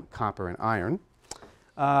aluminum, copper, and iron.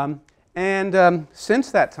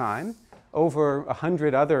 Since that time, over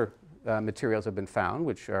 100 other materials have been found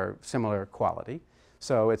which are similar quality.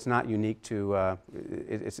 So it's not unique to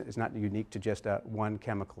it's not unique to just one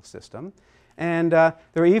chemical system. And there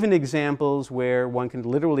are even examples where one can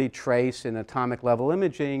literally trace in atomic level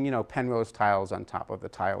imaging, Penrose tiles on top of the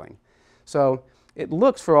tiling. So it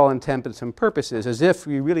looks, for all intents and purposes, as if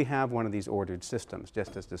we really have one of these ordered systems,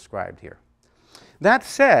 just as described here. That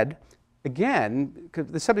said, again, because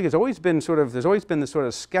the subject has always been there's always been this sort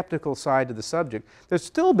of skeptical side to the subject. There's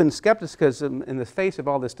still been skepticism in the face of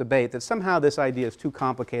all this debate that somehow this idea is too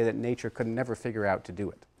complicated that nature could never figure out to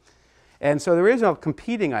do it. And so there is a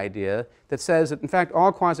competing idea that says that, in fact,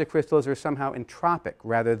 all quasicrystals are somehow entropic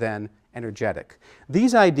rather than energetic.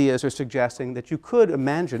 These ideas are suggesting that you could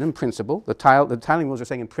imagine, in principle, the tiling rules are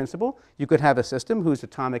saying in principle, you could have a system whose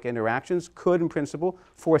atomic interactions could, in principle,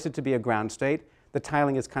 force it to be a ground state. The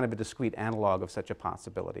tiling is kind of a discrete analog of such a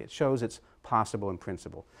possibility. It shows it's possible in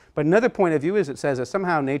principle. But another point of view is it says that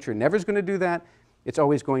somehow nature never is going to do that. It's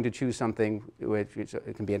always going to choose something which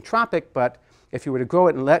it can be entropic, but if you were to grow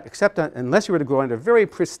it, unless you were to grow under very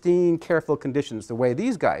pristine, careful conditions, the way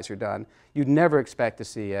these guys are done, you'd never expect to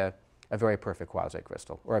see a very perfect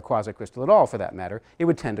quasicrystal, or a quasicrystal at all for that matter. It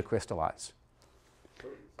would tend to crystallize.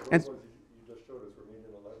 And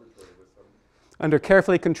under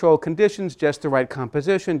carefully controlled conditions, just the right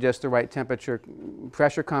composition, just the right temperature,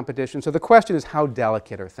 pressure competition. So the question is, how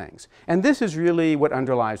delicate are things? And this is really what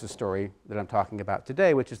underlies the story that I'm talking about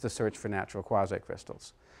today, which is the search for natural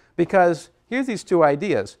quasicrystals. Because here's these 2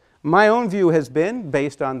 ideas. My own view has been,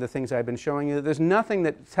 based on the things I've been showing you, that there's nothing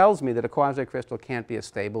that tells me that a quasicrystal can't be as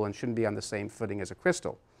stable and shouldn't be on the same footing as a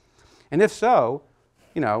crystal. And if so,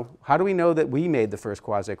 how do we know that we made the first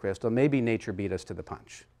quasicrystal? Maybe nature beat us to the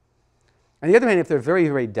punch. On the other hand, if they're very,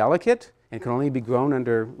 very delicate and can only be grown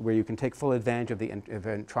under where you can take full advantage of the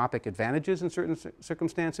entropic advantages in certain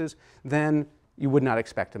circumstances, then you would not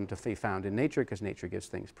expect them to be found in nature, because nature gives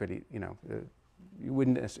things pretty, you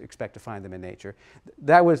wouldn't expect to find them in nature.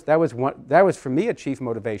 That was for me a chief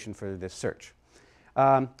motivation for this search.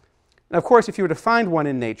 And of course, if you were to find one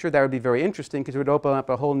in nature, that would be very interesting, because it would open up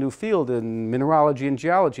a whole new field in mineralogy and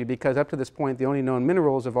geology, because up to this point, the only known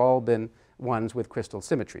minerals have all been ones with crystal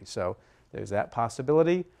symmetry. So there's that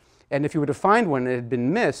possibility. And if you were to find one that had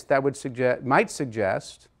been missed, that might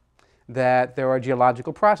suggest that there are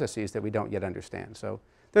geological processes that we don't yet understand. So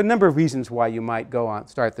there are a number of reasons why you might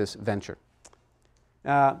start this venture.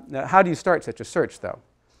 Now, how do you start such a search, though?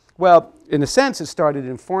 Well, in a sense, it started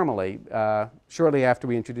informally. Shortly after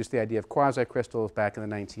we introduced the idea of quasicrystals back in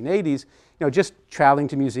the 1980s, just traveling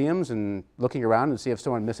to museums and looking around and see if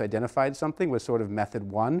someone misidentified something was sort of method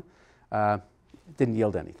 1. Didn't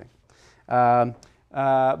yield anything.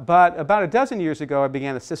 But about a dozen years ago, I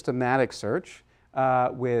began a systematic search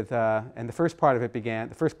and the first part of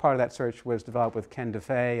that search was developed with Ken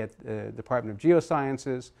DeFay at the Department of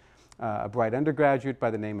Geosciences, a bright undergraduate by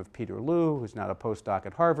the name of Peter Liu, who's now a postdoc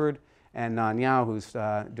at Harvard, and Nan Yao, who's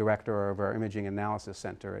director of our Imaging Analysis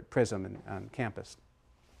Center at PRISM on campus.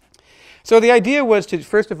 So the idea was to,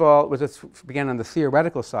 first of all, began on the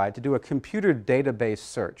theoretical side, to do a computer database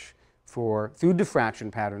search through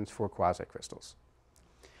diffraction patterns for quasicrystals.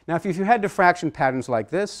 Now, if you had diffraction patterns like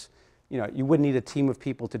this, you wouldn't need a team of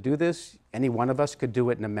people to do this. Any one of us could do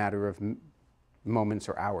it in a matter of moments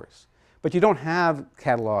or hours. But you don't have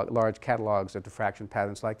large catalogs of diffraction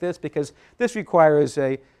patterns like this, because this requires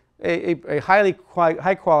a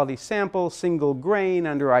high quality sample, single grain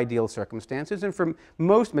under ideal circumstances. And for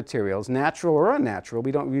most materials, natural or unnatural,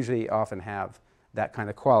 we don't usually often have that kind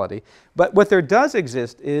of quality. But what there does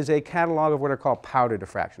exist is a catalog of what are called powder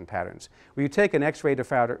diffraction patterns, where you take an X-ray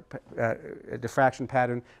diffraction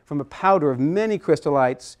pattern from a powder of many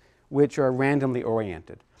crystallites which are randomly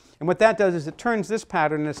oriented. And what that does is it turns this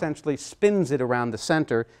pattern and essentially spins it around the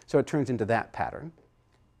center, so it turns into that pattern.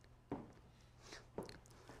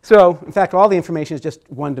 So, in fact, all the information is just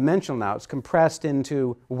one-dimensional now. It's compressed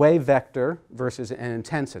into wave vector versus an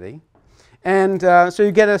intensity. And so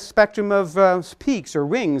you get a spectrum of peaks or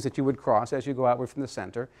rings that you would cross as you go outward from the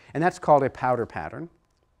center, and that's called a powder pattern.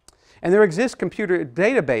 And there exist computer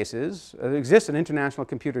databases. There exists an international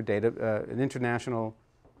an international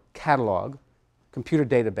catalog, computer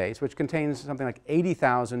database, which contains something like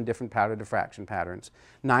 80,000 different powder diffraction patterns,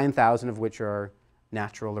 9,000 of which are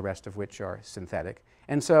natural, the rest of which are synthetic.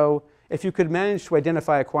 And so if you could manage to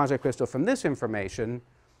identify a quasicrystal from this information,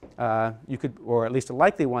 you could, or at least a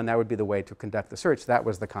likely one, that would be the way to conduct the search. That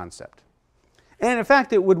was the concept. And in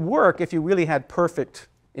fact, it would work if you really had perfect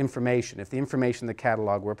information, if the information in the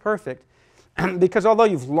catalog were perfect, because although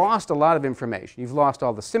you've lost a lot of information, you've lost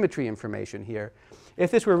all the symmetry information here, if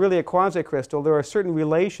this were really a quasicrystal, there are certain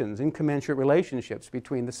relations, incommensurate relationships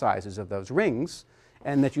between the sizes of those rings,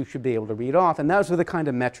 and that you should be able to read off. And those were the kind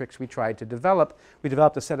of metrics we tried to develop. We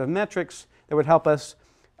developed a set of metrics that would help us,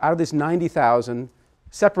 out of this 90,000,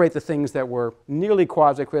 separate the things that were nearly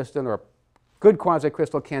quasicrystal or good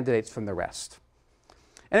quasicrystal candidates from the rest.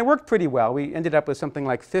 And it worked pretty well. We ended up with something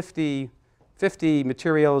like 50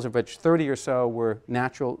 materials, of which 30 or so were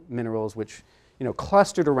natural minerals, which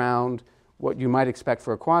clustered around what you might expect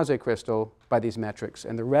for a quasicrystal by these metrics,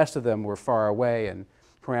 and the rest of them were far away in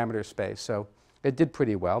parameter space. So it did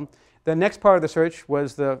pretty well. The next part of the search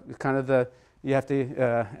was you have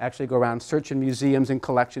to actually go around search in museums and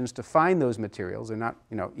collections to find those materials. They're not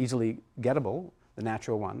easily gettable, the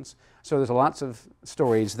natural ones. So there's lots of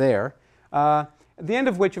stories there. At the end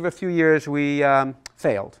of which of a few years we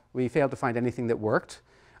failed. We failed to find anything that worked.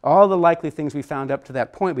 All the likely things we found up to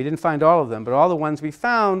that point, we didn't find all of them, but all the ones we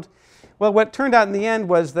found, well, what turned out in the end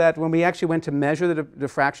was that when we actually went to measure the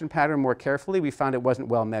diffraction pattern more carefully, we found it wasn't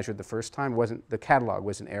well measured the first time. The catalog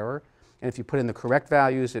was an error. And if you put in the correct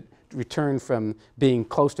values, it returned from being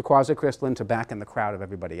close to quasicrystalline to back in the crowd of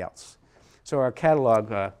everybody else. So our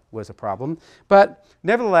catalog was a problem. But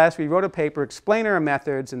nevertheless, we wrote a paper explaining our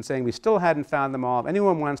methods and saying we still hadn't found them all. If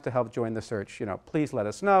anyone wants to help join the search, please let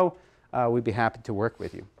us know. We'd be happy to work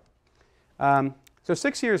with you. So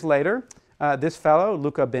 6 years later, this fellow,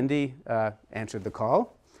 Luca Bindi, answered the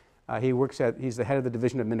call. He's the head of the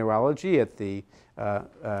division of mineralogy at the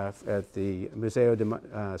Museo di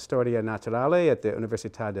Storia Naturale at the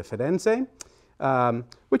Università di Firenze,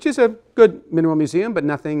 which is a good mineral museum, but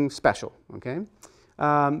nothing special. Okay?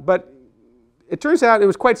 But it turns out it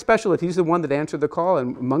was quite special that he's the one that answered the call,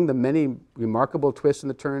 and among the many remarkable twists and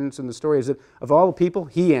the turns in the story is that of all the people,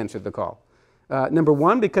 he answered the call. Number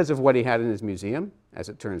one, because of what he had in his museum, as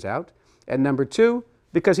it turns out, and number two,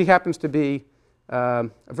 because he happens to be a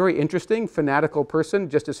very interesting, fanatical person,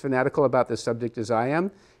 just as fanatical about this subject as I am.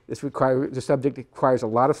 The subject requires a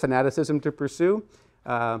lot of fanaticism to pursue.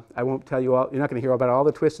 I won't tell you all, you're not going to hear about all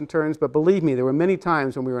the twists and turns, but believe me, there were many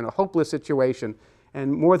times when we were in a hopeless situation,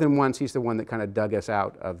 and more than once he's the one that kind of dug us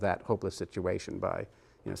out of that hopeless situation by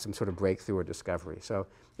some sort of breakthrough or discovery. So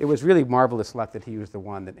it was really marvelous luck that he was the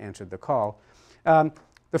one that answered the call.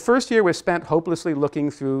 The first year was spent hopelessly looking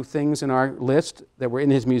through things in our list that were in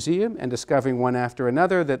his museum and discovering one after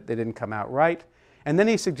another that they didn't come out right. And then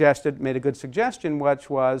he made a good suggestion, which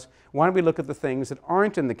was, why don't we look at the things that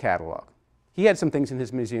aren't in the catalog? He had some things in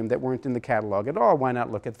his museum that weren't in the catalog at all. Why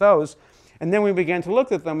not look at those? And then we began to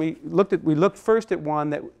look at them. We looked first at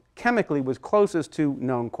one that chemically was closest to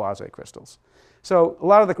known quasicrystals. So a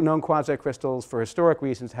lot of the known quasicrystals, for historic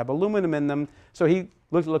reasons, have aluminum in them. So he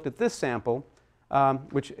looked at this sample,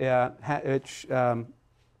 which turns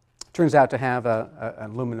out to have an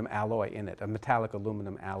aluminum alloy in it, a metallic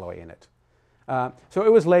aluminum alloy in it. So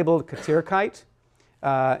it was labeled Khatirkite.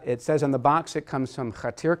 It says on the box it comes from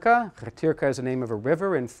Khatirka. Khatirka is the name of a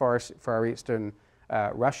river in far eastern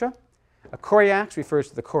Russia. Koryak refers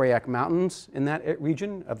to the Koryak Mountains in that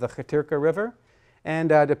region of the Khatirka River. And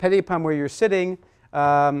depending upon where you're sitting,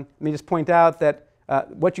 let me just point out that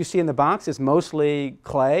What you see in the box is mostly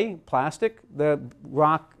clay, plastic. The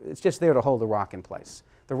rock, it's just there to hold the rock in place.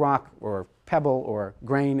 The rock or pebble or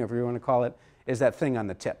grain, whatever you want to call it, is that thing on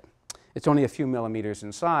the tip. It's only a few millimeters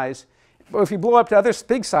in size. But if you blow up to other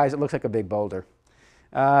big size, it looks like a big boulder.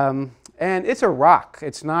 And it's a rock.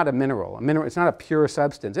 It's not a mineral. It's not a pure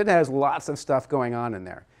substance. It has lots of stuff going on in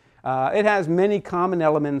there. It has many common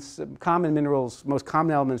elements, common minerals, most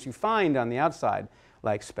common elements you find on the outside,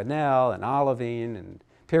 like spinel and olivine and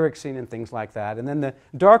pyroxene and things like that. And then the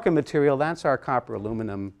darker material, that's our copper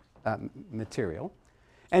aluminum material.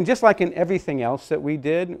 And just like in everything else that we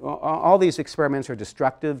did, all these experiments are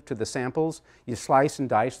destructive to the samples. You slice and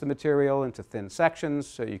dice the material into thin sections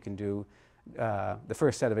so you can do the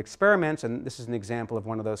first set of experiments, and this is an example of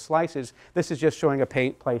one of those slices. This is just showing a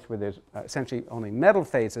place where there's essentially only metal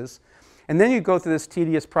phases. And then you go through this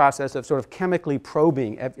tedious process of sort of chemically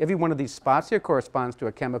probing. Every one of these spots here corresponds to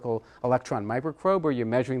a chemical electron microscope where you're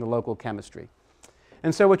measuring the local chemistry.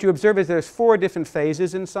 And so what you observe is there's 4 different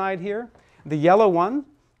phases inside here. The yellow one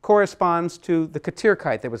corresponds to the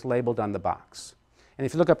Quasicrystals that was labeled on the box. And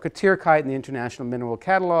if you look up Quasicrystals in the International Mineral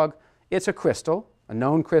Catalog, it's a crystal, a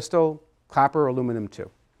known crystal, copper, aluminum 2.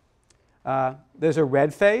 There's a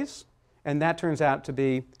red phase, and that turns out to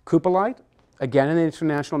be cupellite, again in the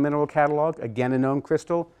International Mineral Catalog, again a known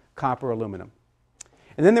crystal, copper, aluminum.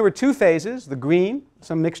 And then there were 2 phases, the green,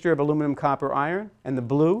 some mixture of aluminum, copper, iron, and the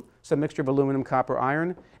blue, some mixture of aluminum, copper,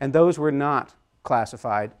 iron, and those were not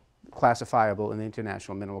classifiable in the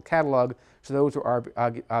International Mineral Catalog, so those were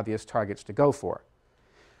obvious targets to go for.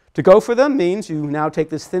 To go for them means you now take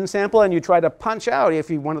this thin sample and you try to punch out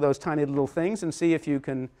one of those tiny little things and see if you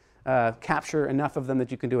can capture enough of them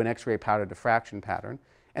that you can do an X-ray powder diffraction pattern.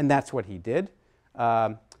 And that's what he did.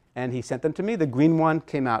 And he sent them to me. The green one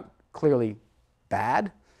came out clearly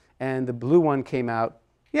bad, and the blue one came out,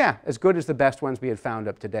 yeah, as good as the best ones we had found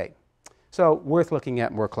up to date. So worth looking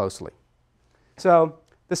at more closely. So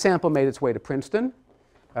the sample made its way to Princeton.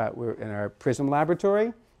 We're in our PRISM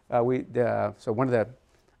laboratory.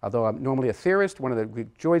 Although I'm normally a theorist, one of the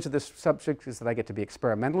joys of this subject is that I get to be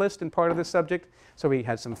experimentalist in part of this subject. So we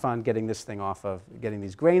had some fun getting this thing off of, getting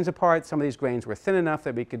these grains apart. Some of these grains were thin enough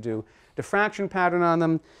that we could do diffraction pattern on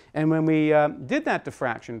them. And when we did that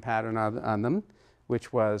diffraction pattern on them,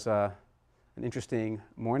 which was an interesting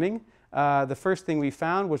morning, the first thing we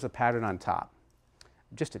found was a pattern on top.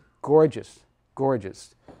 Just a gorgeous,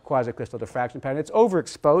 gorgeous quasicrystal diffraction pattern. It's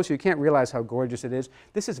overexposed, so you can't realize how gorgeous it is.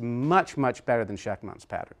 This is much, much better than Sheckman's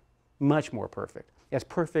pattern. Much more perfect. As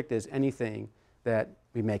perfect as anything that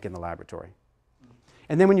we make in the laboratory.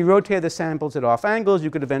 And then when you rotate the samples at off angles, you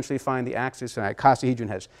could eventually find the axis. So icosahedron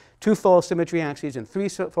has 2 full symmetry axes and 3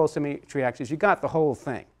 full symmetry axes. You got the whole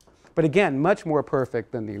thing. But again, much more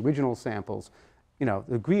perfect than the original samples. You know,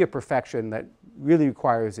 the degree of perfection that really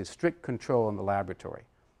requires a strict control in the laboratory.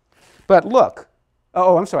 But look,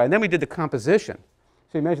 oh, I'm sorry, and then we did the composition.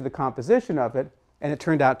 So we measured the composition of it, and it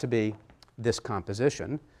turned out to be this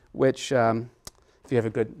composition, which, if you have a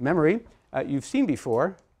good memory, you've seen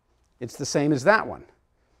before. It's the same as that one.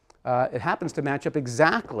 It happens to match up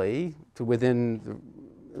exactly to within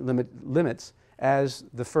the limits as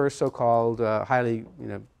the first so-called high-quality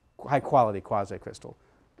quasicrystal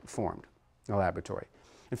formed in the laboratory.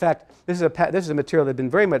 In fact, this is a material that had been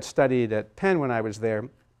very much studied at Penn when I was there.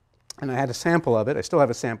 And I had a sample of it. I still have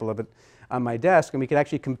a sample of it on my desk. And we could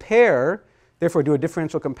actually compare, therefore do a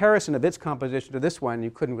differential comparison of its composition to this one. You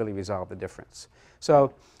couldn't really resolve the difference.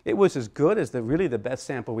 So it was as good as really the best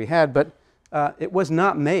sample we had, but it was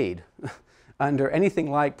not made under anything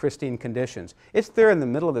like pristine conditions. It's there in the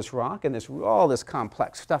middle of this rock, and there's all this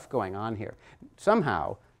complex stuff going on here.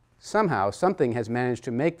 Somehow, something has managed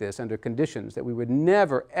to make this under conditions that we would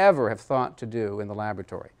never, ever have thought to do in the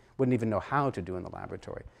laboratory. Wouldn't even know how to do in the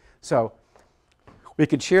laboratory. So we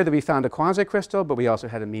could share that we found a quasicrystal, but we also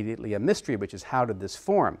had immediately a mystery, which is how did this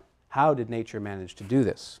form? How did nature manage to do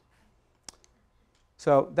this?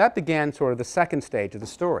 So that began sort of the second stage of the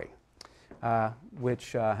story,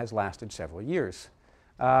 which has lasted several years.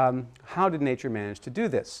 How did nature manage to do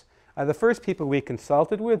this? The first people we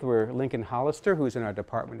consulted with were Lincoln Hollister, who's in our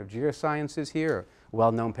Department of Geosciences here, a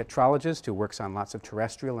well-known petrologist who works on lots of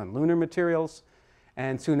terrestrial and lunar materials.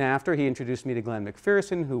 And soon after, he introduced me to Glenn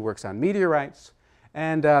McPherson, who works on meteorites,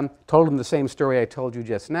 and told him the same story I told you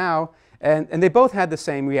just now. And they both had the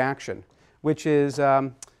same reaction, which is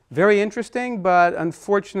very interesting, but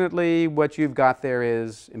unfortunately, what you've got there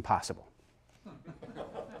is impossible.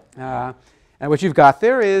 And what you've got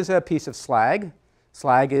there is a piece of slag.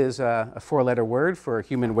 Slag is a 4-letter word for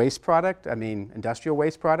human waste product, industrial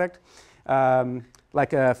waste product,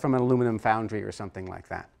 like from an aluminum foundry or something like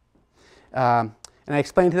that. And I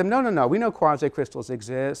explained to them, no, no, no, we know quasicrystals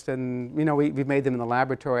exist, and we've made them in the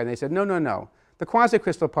laboratory. And they said, no, no, no. The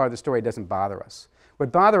quasicrystal part of the story doesn't bother us.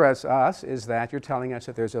 What bothers us is that you're telling us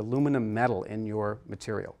that there's aluminum metal in your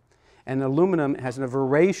material. And aluminum has a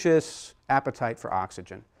voracious appetite for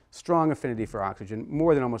oxygen, strong affinity for oxygen,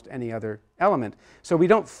 more than almost any other element. So we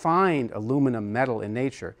don't find aluminum metal in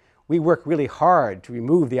nature. We work really hard to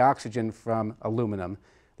remove the oxygen from aluminum.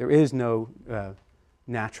 There is no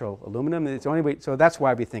natural aluminum. It's only way, so that's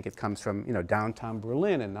why we think it comes from downtown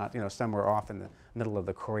Berlin and not somewhere off in the middle of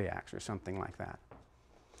the Koryaks or something like that.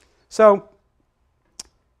 So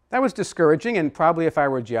that was discouraging, and probably if I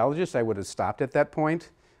were a geologist, I would have stopped at that point.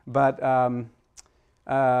 But and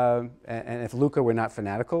if Luca were not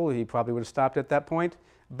fanatical, he probably would have stopped at that point.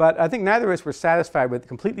 But I think neither of us were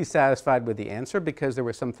completely satisfied with the answer, because there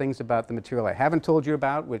were some things about the material I haven't told you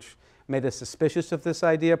about which made us suspicious of this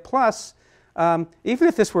idea. Plus, even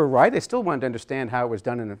if this were right, I still wanted to understand how it was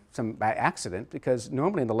done by accident, because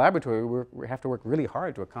normally in the laboratory we have to work really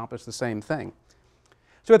hard to accomplish the same thing.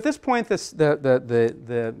 So at this point,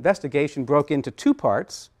 the investigation broke into two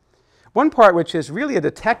parts. One part which is really a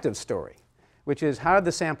detective story, which is how did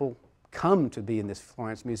the sample come to be in this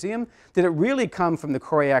Florence museum? Did it really come from the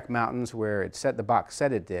Koryak Mountains where the box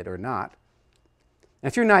said it did or not?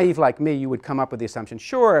 And if you're naive like me, you would come up with the assumption,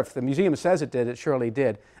 sure, if the museum says it did, it surely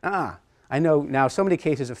did. I know now so many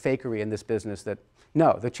cases of fakery in this business that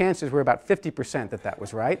no, the chances were about 50% that that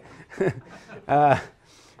was right.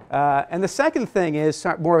 And the second thing is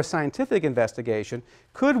more of a scientific investigation.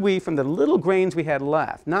 Could we, from the little grains we had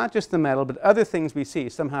left, not just the metal, but other things we see,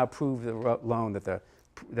 somehow prove the loan that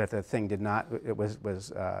the thing did not, it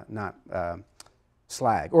was not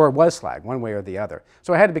slag, or it was slag, one way or the other.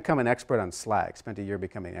 So I had to become an expert on slag. Spent a year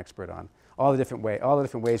becoming an expert on all the different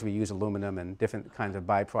ways we use aluminum and different kinds of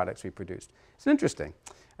byproducts we produced. It's interesting,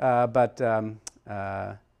 and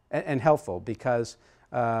helpful because,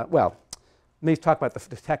 well, let me talk about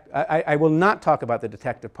I will not talk about the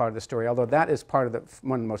detective part of the story, although that is part of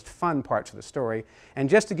one of the most fun parts of the story. And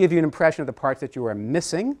just to give you an impression of the parts that you are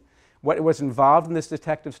missing, what was involved in this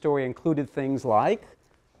detective story included things like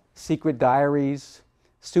secret diaries,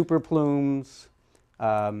 super plumes,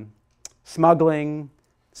 smuggling,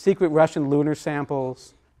 secret Russian lunar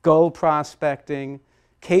samples, gold prospecting,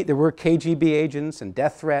 there were KGB agents and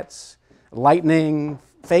death threats, lightning,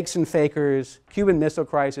 fakes and fakers, Cuban Missile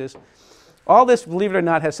Crisis. All this, believe it or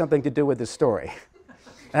not, has something to do with this story.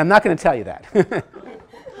 And I'm not going to tell you that.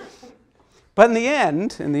 But in the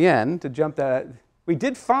end, to jump that, we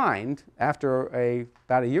did find, after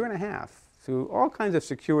about a year and a half, through all kinds of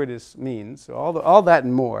circuitous means, all that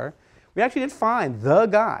and more, we actually did find the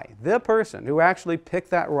guy, the person who actually picked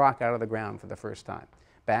that rock out of the ground for the first time,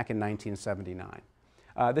 back in 1979.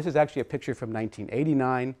 This is actually a picture from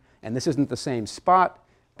 1989, and this isn't the same spot,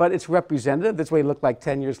 but it's representative. That's what it looked like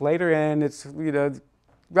 10 years later, and it's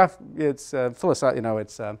rough. It's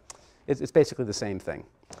it's basically the same thing.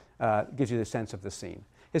 Gives you the sense of the scene.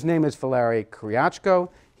 His name is Valery Kryachko.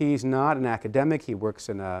 He's not an academic. He works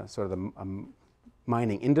in sort of the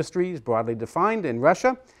mining industries, broadly defined, in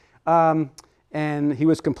Russia. And he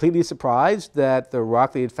was completely surprised that the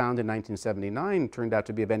rock that he had found in 1979 turned out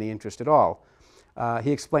to be of any interest at all.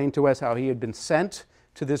 He explained to us how he had been sent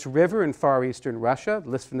to this river in far eastern Russia,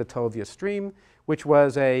 the Listventovia stream, which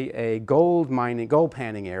was a gold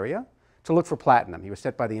panning area, to look for platinum. He was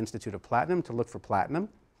sent by the Institute of Platinum to look for platinum.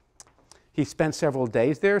 He spent several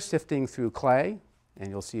days there sifting through clay, and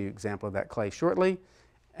you'll see an example of that clay shortly,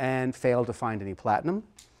 and failed to find any platinum.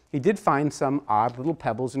 He did find some odd little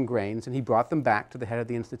pebbles and grains, and he brought them back to the head of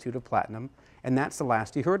the Institute of Platinum, and that's the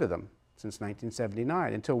last he heard of them since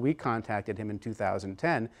 1979, until we contacted him in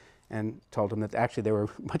 2010 and told him that actually they were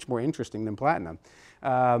much more interesting than platinum.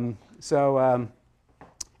 And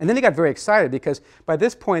then he got very excited, because by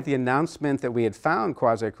this point the announcement that we had found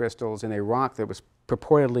quasicrystals in a rock that was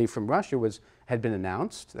purportedly from Russia had been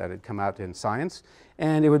announced, that had come out in Science,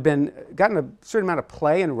 and it had gotten a certain amount of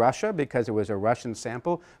play in Russia because it was a Russian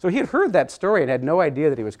sample. So he had heard that story and had no idea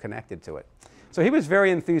that he was connected to it. So he was very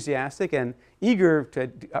enthusiastic and eager to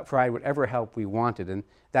provide whatever help we wanted, and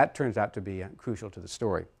that turns out to be crucial to the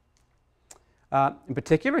story. In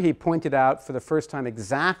particular, he pointed out for the first time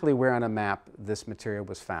exactly where on a map this material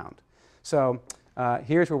was found. So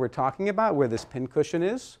here's where we're talking about, where this pincushion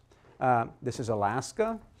is. This is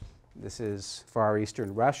Alaska. This is far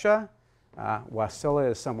eastern Russia. Wasilla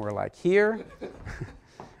is somewhere like here.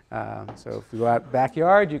 So if you go out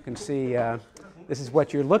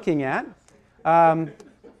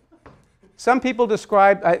Some people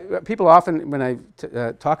describe, people often, when I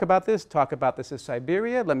talk about this as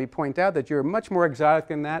Siberia. Let me point out that you're much more exotic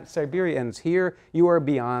than that. Siberia ends here. You are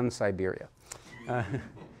beyond Siberia.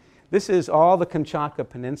 This is all the Kamchatka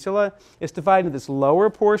Peninsula. It's divided into this lower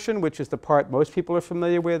portion, which is the part most people are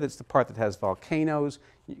familiar with. It's the part that has volcanoes.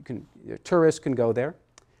 Tourists can go there.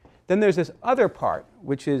 Then there's this other part,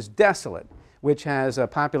 which is desolate, which has a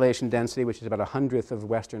population density which is about 1/100th of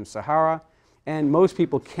Western Sahara. And most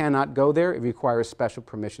people cannot go there. It requires special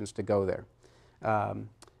permissions to go there.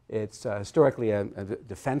 It's historically a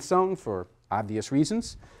defense zone for obvious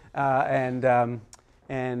reasons. And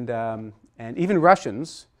even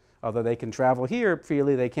Russians, although they can travel here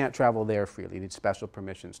freely, they can't travel there freely. You need special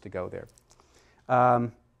permissions to go there.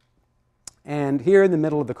 And here in the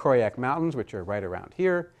middle of the Koryak Mountains, which are right around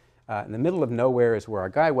here, in the middle of nowhere is where our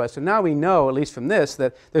guy was. So now we know, at least from this,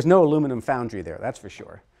 that there's no aluminum foundry there, that's for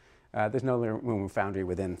sure. There's no aluminum foundry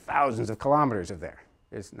within thousands of kilometers of there.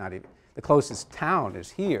 It's not even, the closest town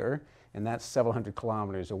is here, and that's several hundred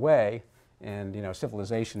kilometers away. And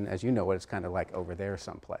civilization, as you know what it's kind of like over there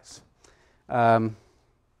someplace. Or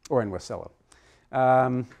in Wasilla.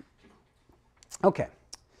 Okay.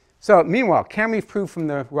 So meanwhile, can we prove from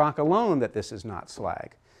the rock alone that this is not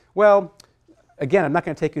slag? Well, again, I'm not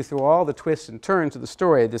going to take you through all the twists and turns of the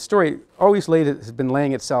story. The story always has been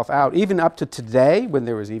laying itself out, even up to today, when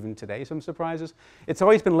there was even today some surprises. It's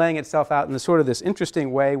always been laying itself out in this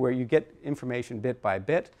interesting way where you get information bit by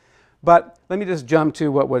bit. But let me just jump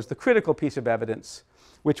to what was the critical piece of evidence,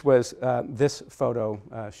 which was this photo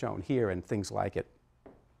shown here and things like it.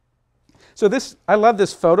 So I love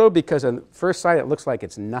this photo because on first sight it looks like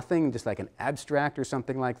it's nothing, just like an abstract or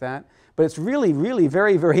something like that. But it's really, really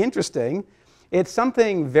very, very interesting. It's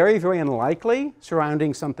something very, very unlikely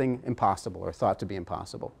surrounding something impossible or thought to be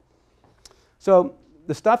impossible. So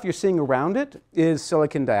the stuff you're seeing around it is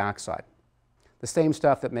silicon dioxide, the same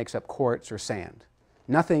stuff that makes up quartz or sand.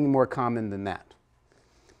 Nothing more common than that.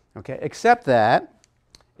 Okay, except that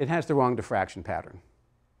it has the wrong diffraction pattern.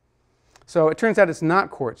 So it turns out it's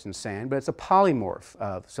not quartz and sand, but it's a polymorph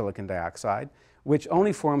of silicon dioxide, which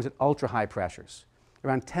only forms at ultra-high pressures,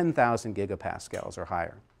 around 10,000 gigapascals or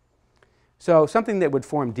higher. So something that would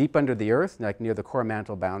form deep under the Earth, like near the core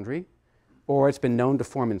mantle boundary, or it's been known to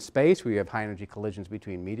form in space where you have high-energy collisions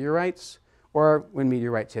between meteorites, or when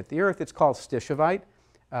meteorites hit the Earth, it's called stishovite,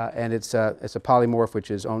 and it's a polymorph which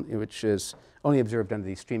is only observed under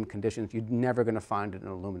these extreme conditions. You're never going to find it in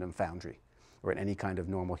an aluminum foundry or in any kind of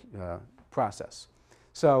normal process.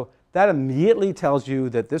 So that immediately tells you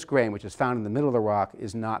that this grain, which is found in the middle of the rock,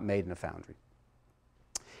 is not made in a foundry.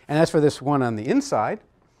 And as for this one on the inside,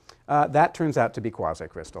 that turns out to be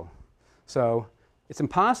quasicrystal. So it's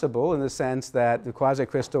impossible in the sense that the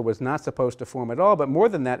quasicrystal was not supposed to form at all, but more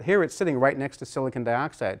than that, here it's sitting right next to silicon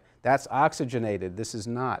dioxide. That's oxygenated. This is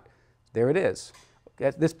not. There it is.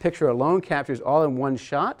 This picture alone captures all in one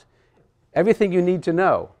shot everything you need to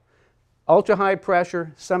know. Ultra-high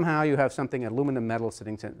pressure, somehow you have something, aluminum metal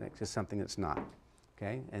sitting next to something that's not.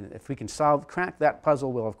 Okay? And if we can crack that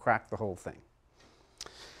puzzle, we'll have cracked the whole thing.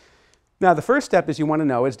 Now, the first step is you want to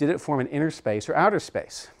know is, did it form in inner space or outer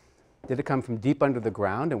space? Did it come from deep under the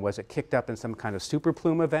ground, and was it kicked up in some kind of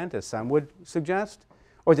superplume event, as some would suggest?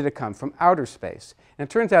 Or did it come from outer space? And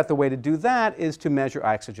it turns out the way to do that is to measure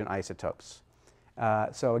oxygen isotopes.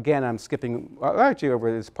 So again, I'm skipping actually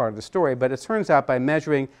over this part of the story, but it turns out by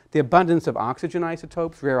measuring the abundance of oxygen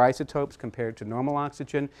isotopes, rare isotopes compared to normal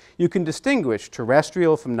oxygen, you can distinguish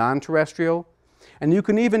terrestrial from non-terrestrial. And you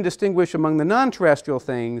can even distinguish among the non-terrestrial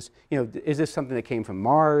things, is this something that came from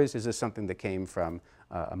Mars? Is this something that came from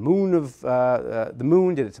a moon of the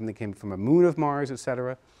moon? Did it something that came from a moon of Mars,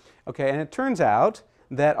 etc.? Okay, and it turns out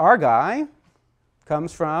that our guy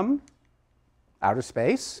comes from outer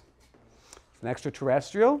space. It's an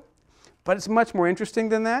extraterrestrial, but it's much more interesting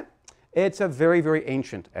than that. It's a very, very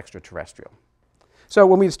ancient extraterrestrial. So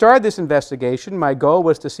when we started this investigation, my goal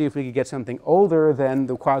was to see if we could get something older than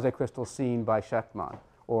the quasicrystal seen by Shechtman,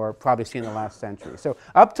 or probably seen in the last century. So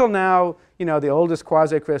up till now, the oldest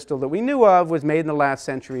quasicrystal that we knew of was made in the last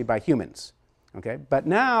century by humans. Okay? But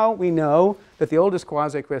now we know that the oldest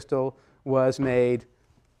quasicrystal was made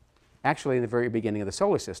actually in the very beginning of the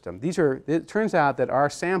solar system. It turns out that our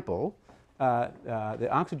sample, the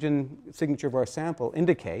oxygen signature of our sample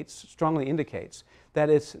strongly indicates that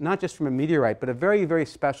it's not just from a meteorite, but a very, very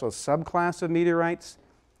special subclass of meteorites,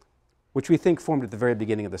 which we think formed at the very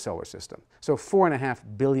beginning of the solar system. So 4.5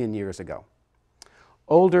 billion years ago.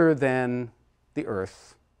 Older than the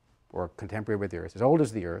Earth, or contemporary with the Earth, as old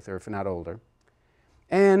as the Earth, or if not older.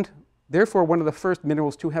 And therefore, one of the first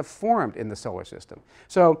minerals to have formed in the solar system.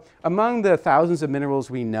 So among the thousands of minerals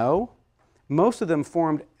we know, most of them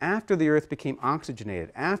formed after the Earth became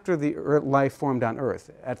oxygenated, after the life formed on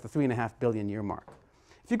Earth at the 3.5 billion year mark.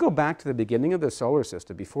 If you go back to the beginning of the solar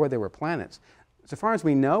system, before there were planets, so far as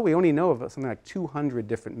we know, we only know of something like 200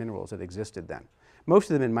 different minerals that existed then. Most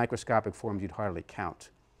of them in microscopic forms you'd hardly count.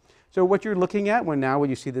 So what you're looking at when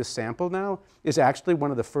you see this sample now is actually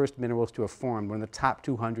one of the first minerals to have formed, one of the top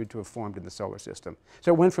 200 to have formed in the solar system.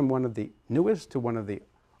 So it went from one of the newest to one of the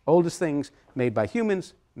oldest things made by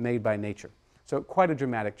humans, made by nature. So quite a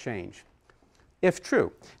dramatic change, if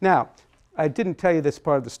true. Now, I didn't tell you this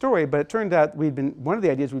part of the story, but it turned out one of the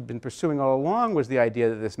ideas we'd been pursuing all along was the idea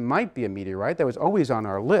that this might be a meteorite. That was always on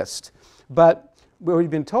our list. But what we've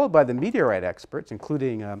been told by the meteorite experts,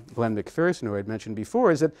 including Glenn McPherson, who I had mentioned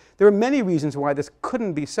before, is that there are many reasons why this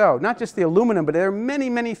couldn't be so. Not just the aluminum, but there are many,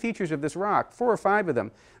 many features of this rock, 4 or 5 of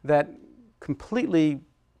them, that completely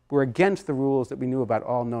were against the rules that we knew about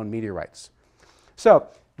all known meteorites. So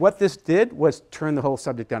what this did was turn the whole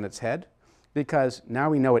subject on its head, because now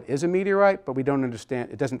we know it is a meteorite, but we don't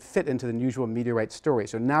understand, it doesn't fit into the usual meteorite story.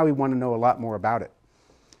 So now we want to know a lot more about it.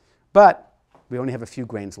 But we only have a few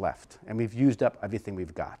grains left, and we've used up everything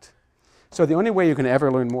we've got. So the only way you can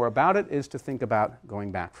ever learn more about it is to think about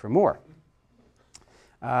going back for more.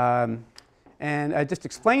 And I just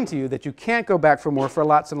explained to you that you can't go back for more for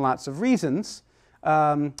lots and lots of reasons.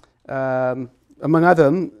 Among other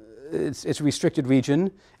them, it's a restricted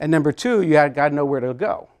region, and number 2, you got to know where to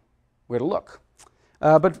go, where to look.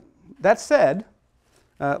 But that said,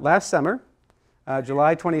 last summer,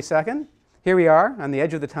 July 22nd, here we are on the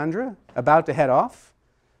edge of the tundra, about to head off.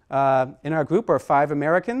 In our group are 5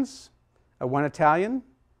 Americans, 1 Italian,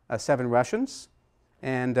 7 Russians,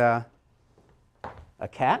 and a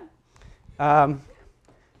cat,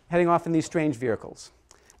 heading off in these strange vehicles.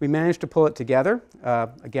 We managed to pull it together.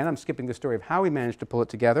 Again, I'm skipping the story of how we managed to pull it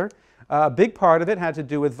together. A big part of it had to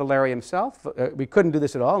do with Valery himself. We couldn't do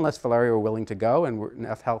this at all unless Valery were willing to go and were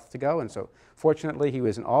enough health to go. And so fortunately, he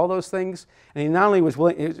was in all those things. And he not only was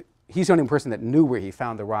willing, he's the only person that knew where he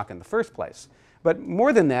found the rock in the first place. But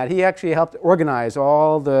more than that, he actually helped organize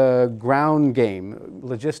all the ground game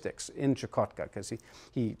logistics in Chukotka, because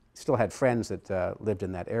he still had friends that lived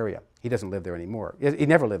in that area. He doesn't live there anymore. He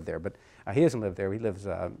never lived there, but he doesn't live there. He lives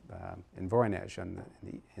in Voronezh in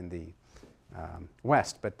the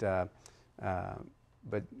west. But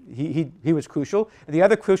he was crucial. The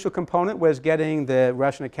other crucial component was getting the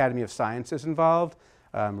Russian Academy of Sciences involved.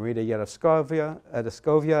 Marita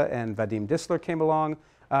Yadovskovia and Vadim Disler came along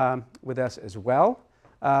with us as well.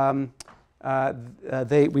 We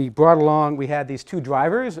brought along, we had these 2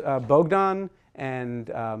 drivers, Bogdan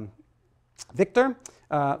and Victor.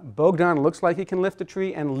 Bogdan looks like he can lift a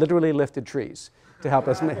tree and literally lifted trees to help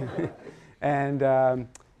us.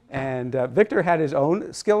 And Victor had his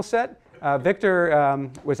own skill set.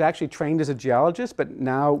 Victor was actually trained as a geologist, but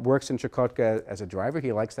now works in Chukotka as a driver.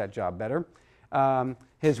 He likes that job better.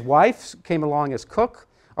 His wife came along as cook,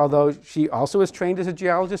 although she also is trained as a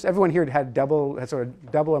geologist. Everyone here had sort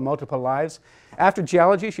of double and multiple lives. After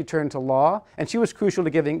geology, she turned to law, and she was crucial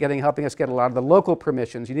to helping us get a lot of the local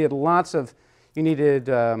permissions. You needed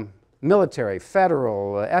military,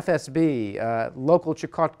 federal, FSB, local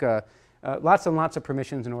Chukotka, lots and lots of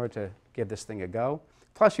permissions in order to give this thing a go.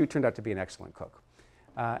 Plus, you turned out to be an excellent cook.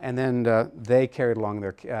 And then they carried along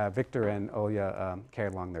their, Victor and Olya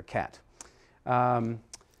carried along their cat.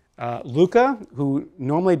 Luca, who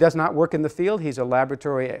normally does not work in the field, he's a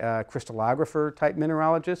laboratory crystallographer type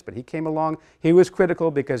mineralogist, but he came along. He was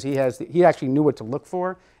critical because he actually knew what to look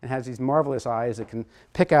for and has these marvelous eyes that can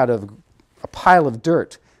pick out of a pile of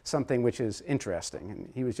dirt something which is interesting.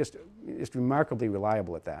 And he was just remarkably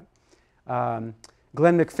reliable at that.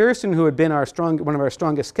 Glenn McPherson, who had been one of our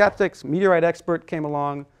strongest skeptics, meteorite expert, came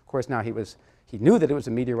along. Of course, now he knew that it was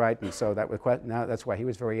a meteorite, and so that's why he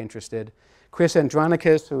was very interested. Chris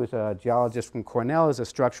Andronikis, who is a geologist from Cornell, is a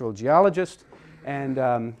structural geologist.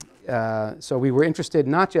 And so we were interested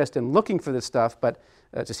not just in looking for this stuff, but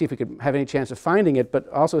to see if we could have any chance of finding it, but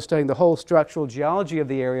also studying the whole structural geology of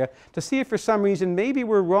the area to see if for some reason maybe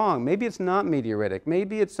we're wrong. Maybe it's not meteoritic.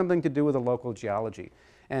 Maybe it's something to do with the local geology.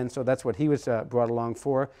 And so that's what he was brought along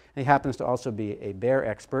for. And he happens to also be a bear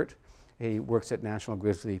expert. He works at National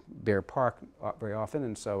Grizzly Bear Park very often,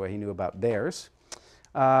 and so he knew about bears.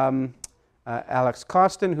 Alex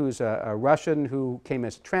Kostin, who's a Russian who came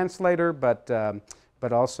as a translator, but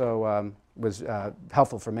also was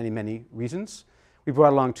helpful for many, many reasons. We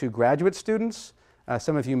brought along 2 graduate students.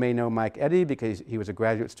 Some of you may know Mike Eddy because he was a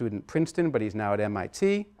graduate student at Princeton, but he's now at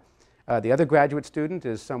MIT. The other graduate student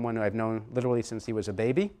is someone who I've known literally since he was a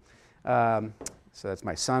baby. So that's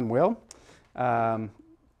my son, Will.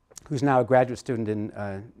 who's now a graduate student in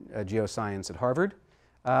geoscience at Harvard.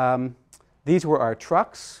 These were our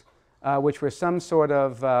trucks, which were some sort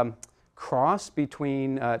of cross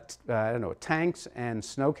between, I don't know, tanks and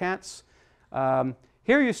snowcats.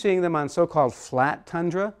 Here you're seeing them on so-called flat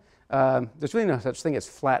tundra. There's really no such thing as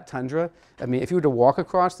flat tundra. I mean, if you were to walk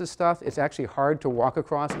across this stuff, it's actually hard to walk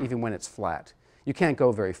across even when it's flat. You can't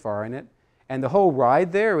go very far in it. And the whole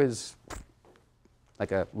ride there is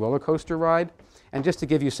like a roller coaster ride. And just to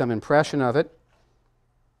give you some impression of it,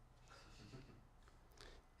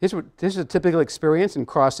 this is a typical experience in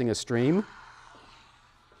crossing a stream.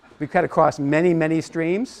 We've got to cross many, many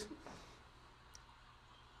streams.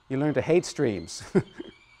 You learn to hate streams.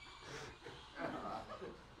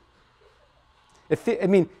 I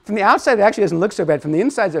mean, from the outside, it actually doesn't look so bad. From the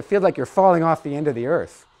inside, it feels like you're falling off the end of the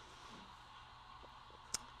earth.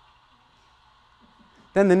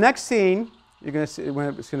 Then the next scene, you're going to see, I'm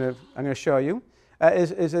going to show you,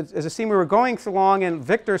 is a scene where we're going along, and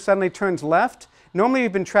Victor suddenly turns left. Normally,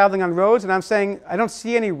 we've been traveling on roads, and I'm saying, I don't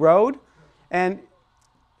see any road. And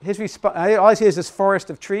his response, all I see is this forest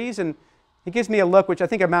of trees, and he gives me a look which I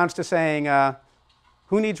think amounts to saying,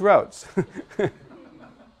 who needs roads?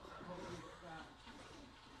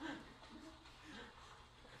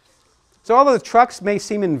 So although the trucks may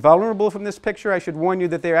seem invulnerable from this picture, I should warn you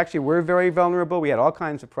that they actually were very vulnerable. We had all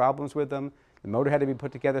kinds of problems with them. The motor had to be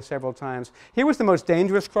put together several times. Here was the most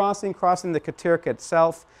dangerous crossing the Katirka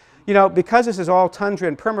itself. You know, because this is all tundra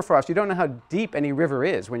and permafrost, you don't know how deep any river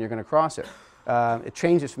is when you're going to cross it. It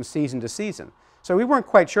changes from season to season. So we weren't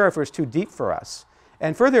quite sure if it was too deep for us.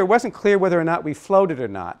 And further, it wasn't clear whether or not we floated or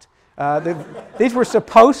not. These were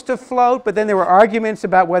supposed to float, but then there were arguments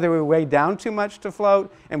about whether we weighed down too much to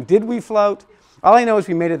float, and did we float? All I know is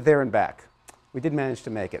we made it there and back. We did manage to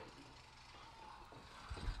make it.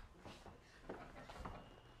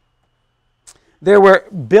 There were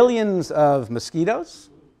billions of mosquitoes,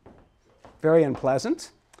 very unpleasant.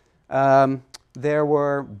 There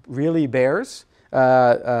were really bears.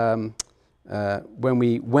 When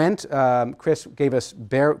we went, Chris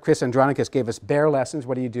Andronicus gave us bear lessons.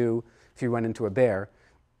 What do you do if you run into a bear?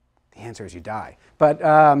 The answer is you die. But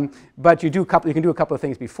you can do a couple of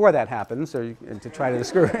things before that happens, to try to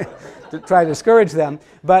discourage them.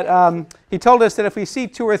 But he told us that if we see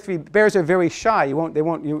 2 or 3 bears, are very shy.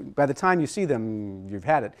 By the time you see them, you've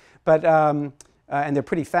had it. But and they're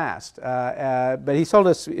pretty fast. But he told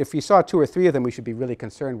us if we saw 2 or 3 of them, we should be really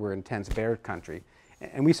concerned. We're in intense bear country.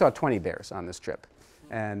 And we saw 20 bears on this trip.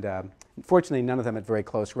 And fortunately, none of them at very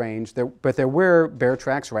close range. But there were bear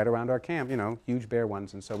tracks right around our camp, you know, huge bear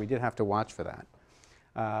ones. And so we did have to watch for that.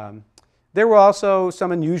 There were also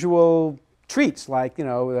some unusual treats, like, you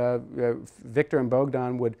know, Victor and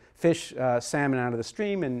Bogdan would fish salmon out of the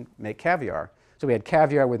stream and make caviar. So we had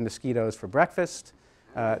caviar with mosquitoes for breakfast.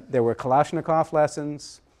 There were Kalashnikov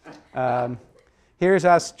lessons. Here's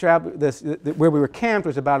us where we were camped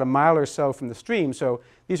was about a mile or so from the stream. So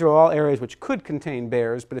these are all areas which could contain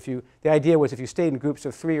bears. But the idea was if you stayed in groups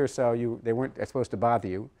of 3 or so, they weren't supposed to bother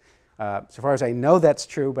you. So far as I know, that's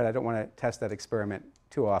true, but I don't want to test that experiment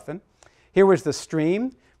too often. Here was the stream.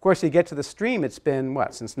 Of course, you get to the stream, it's been,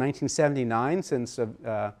 what, since 1979, since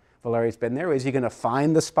Valeri's been there. Is he going to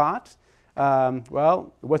find the spot?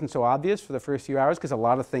 Well, it wasn't so obvious for the first few hours because a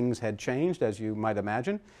lot of things had changed, as you might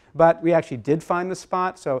imagine. But we actually did find the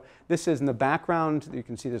spot. So this is in the background. You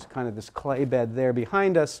can see there's kind of this clay bed there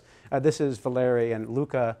behind us. This is Valeri and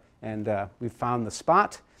Luca, and we found the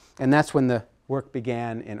spot. And that's when the work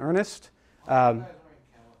began in earnest. We're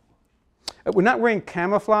not wearing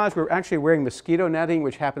camouflage. We're actually wearing mosquito netting,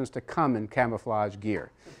 which happens to come in camouflage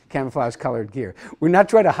gear. Camouflage-colored gear. We're not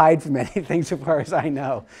trying to hide from anything, so far as I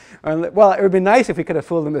know. Well, it would be nice if we could have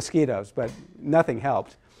fooled the mosquitoes, but nothing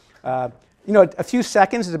helped. You know, a few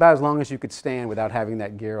seconds is about as long as you could stand without having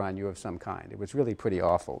that gear on you of some kind. It was really pretty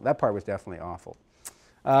awful. That part was definitely awful.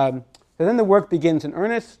 So then the work begins in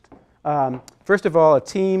earnest. First of all, a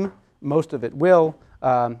team, most of it will,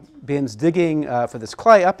 begins digging for this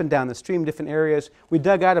clay up and down the stream, different areas. We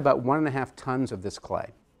dug out about 1.5 tons of this clay.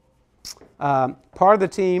 Part of the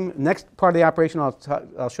team, next part of the operation,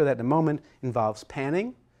 I'll show that in a moment, involves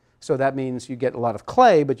panning. So that means you get a lot of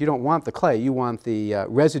clay, but you don't want the clay. You want the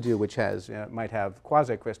residue, which might have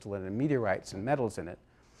quasicrystalline and meteorites and metals in it.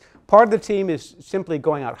 Part of the team is simply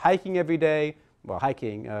going out hiking every day. Well,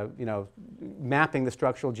 hiking, you know, mapping the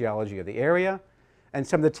structural geology of the area. And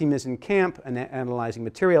some of the team is in camp and analyzing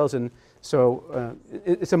materials. And so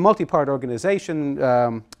it's a multi-part organization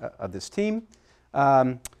of this team.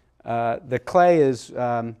 The clay is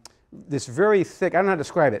this very thick, I don't know how to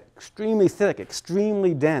describe it, extremely thick,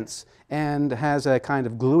 extremely dense, and has a kind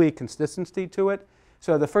of gluey consistency to it.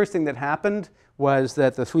 So the first thing that happened was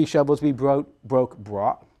that the 3 shovels we brought broke.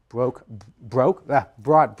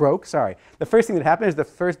 Sorry. The first thing that happened is the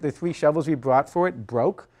 3 shovels we brought for it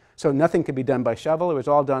broke. So nothing could be done by shovel. It was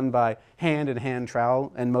all done by hand and hand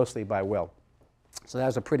trowel, and mostly by will. So that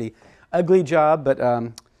was a pretty ugly job, but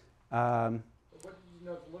What did you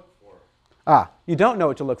know to look for? you don't know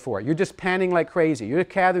what to look for. You're just panning like crazy. You're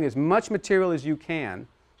gathering as much material as you can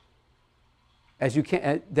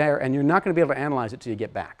there, and you're not going to be able to analyze it till you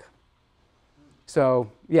get back.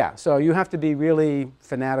 So yeah, so you have to be really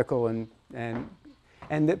fanatical and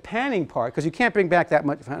the panning part, because you can't bring back that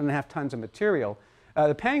much 1.5 tons of material.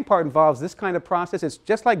 The panning part involves this kind of process. It's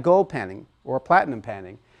just like gold panning or platinum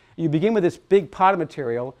panning. You begin with this big pot of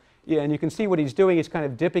material, and you can see what he's doing. He's kind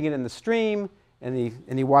of dipping it in the stream, and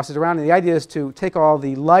he washes it around. And the idea is to take all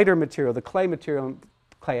the lighter material, the clay material, and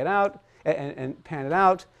clay it out and pan it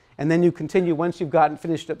out. And then you continue. Once you've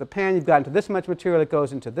finished up the pan, you've gotten to this much material that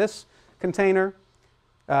goes into this container,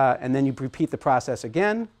 and then you repeat the process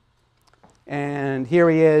again. And here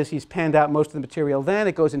he is. He's panned out most of the material. Then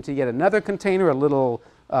it goes into yet another container, a little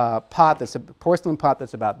pot that's a porcelain pot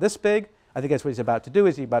that's about this big. I think that's what he's about to do.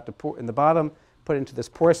 Is he's about to pour in the bottom, put it into this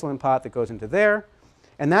porcelain pot that goes into there.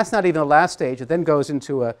 And that's not even the last stage. It then goes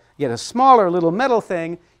into yet a smaller little metal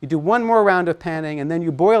thing. You do one more round of panning, and then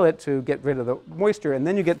you boil it to get rid of the moisture. And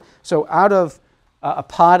then you get, so out of a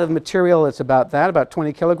pot of material that's about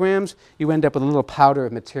 20 kilograms, you end up with a little powder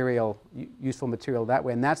of material, useful material that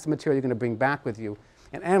way. And that's the material you're going to bring back with you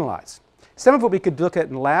and analyze. Some of it we could look at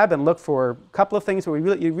in lab and look for a couple of things, but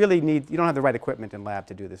you don't have the right equipment in lab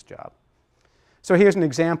to do this job. So here's an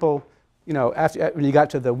example. You know, when you got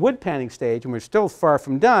to the wood panning stage, and we're still far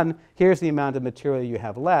from done, here's the amount of material you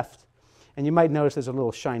have left. And you might notice there's a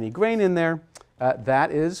little shiny grain in there.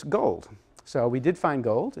 That is gold. So we did find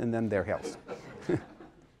gold, and then they're hills.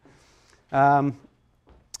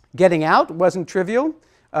 Getting out wasn't trivial.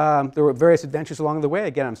 There were various adventures along the way.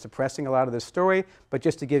 Again, I'm suppressing a lot of this story, but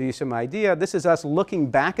just to give you some idea, this is us looking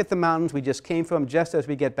back at the mountains we just came from just as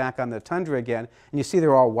we get back on the tundra again, and you see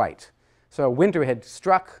they're all white. So winter had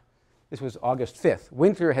struck. This was August 5th.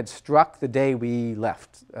 Winter had struck the day we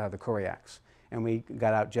left the Koryaks, and we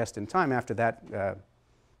got out just in time. After that,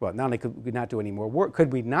 well, not only could we not do any more work,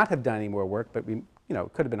 could we not have done any more work, but it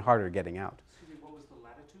could have been harder getting out. Excuse me, what was the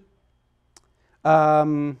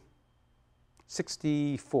latitude?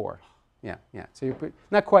 64. Yeah. So you're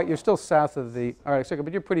not quite. You're still south of the Arctic Circle,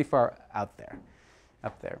 but you're pretty far out there,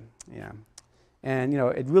 up there. Yeah. And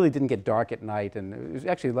it really didn't get dark at night, and it was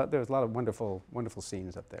actually there was a lot of wonderful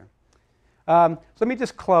scenes up there. So let me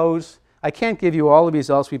just close. I can't give you all the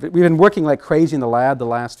results. We've been working like crazy in the lab the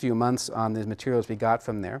last few months on the materials we got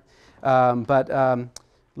from there.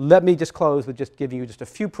 Let me just close with just giving you just a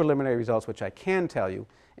few preliminary results, which I can tell you,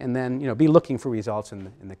 and then be looking for results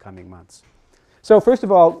in the coming months. So first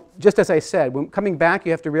of all, just as I said, when coming back,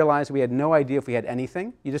 you have to realize we had no idea if we had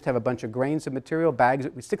anything. You just have a bunch of grains of material,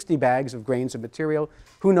 60 bags of grains of material.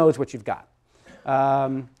 Who knows what you've got?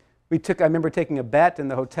 I remember taking a bet in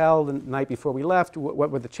the hotel the night before we left. What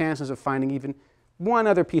were the chances of finding even one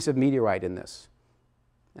other piece of meteorite in this?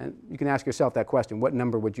 And you can ask yourself that question. What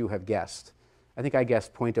number would you have guessed? I think I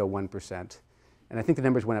guessed 0.01%. And I think the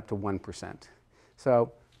numbers went up to 1%.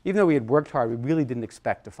 So even though we had worked hard, we really didn't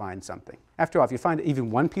expect to find something. After all, if you find even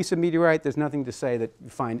one piece of meteorite, there's nothing to say that you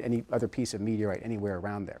find any other piece of meteorite anywhere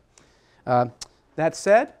around there. That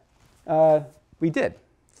said, we did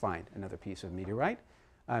find another piece of meteorite.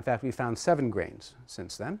 In fact, we found 7 grains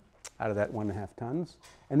since then out of that 1.5 tons.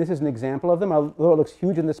 And this is an example of them. Although it looks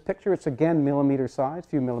huge in this picture, it's again millimeter size, a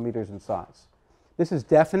few millimeters in size. This is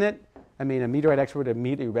definite. I mean, a meteorite expert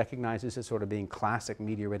immediately recognizes this as sort of being classic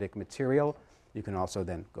meteoritic material. You can also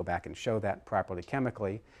then go back and show that properly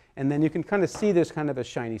chemically. And then you can kind of see there's kind of a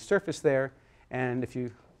shiny surface there. And if you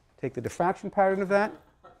take the diffraction pattern of that,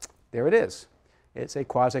 there it is. It's a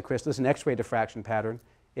quasicrystal. It's an X-ray diffraction pattern.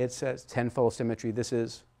 It's a tenfold symmetry. This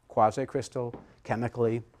is quasicrystal.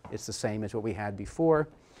 Chemically, it's the same as what we had before.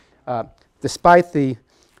 Despite the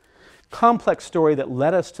complex story that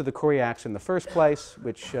led us to the Koryaks in the first place,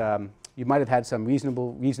 which you might have had some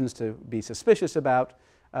reasonable reasons to be suspicious about,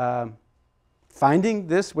 finding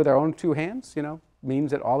this with our own 2 hands,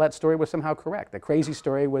 means that all that story was somehow correct. The crazy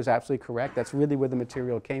story was absolutely correct. That's really where the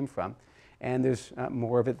material came from. And there's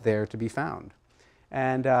more of it there to be found.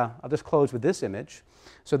 And I'll just close with this image.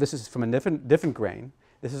 So this is from a different grain.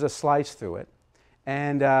 This is a slice through it.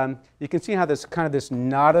 And you can see how there's kind of this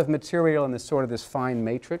knot of material and this sort of this fine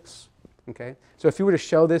matrix. Okay? So if you were to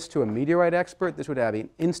show this to a meteorite expert, this would have an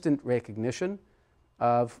instant recognition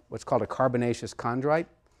of what's called a carbonaceous chondrite.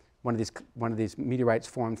 one of these meteorites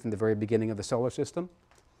formed from the very beginning of the solar system.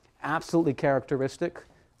 Absolutely characteristic,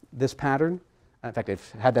 this pattern. In fact,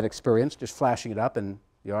 I've had that experience, just flashing it up, and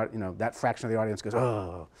that fraction of the audience goes,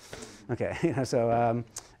 oh. Okay,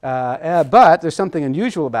 but there's something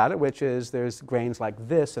unusual about it, which is there's grains like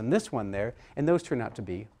this and this one there, and those turn out to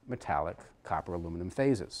be metallic copper aluminum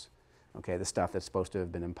phases. Okay, the stuff that's supposed to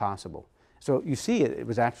have been impossible. So you see it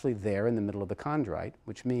was actually there in the middle of the chondrite,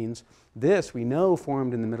 which means this we know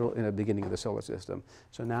formed in the beginning of the solar system.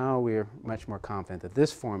 So now we're much more confident that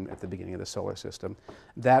this formed at the beginning of the solar system.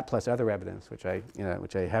 That plus other evidence, which I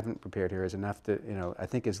haven't prepared here, is enough to, I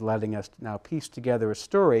think is letting us now piece together a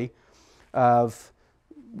story of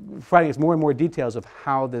providing us more and more details of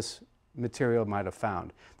how this material might have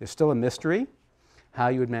found. There's still a mystery how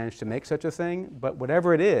you would manage to make such a thing, but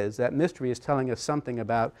whatever it is, that mystery is telling us something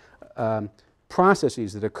about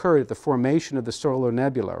processes that occurred at the formation of the solar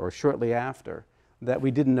nebula or shortly after that we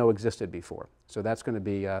didn't know existed before. So that's going to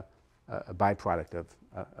be a byproduct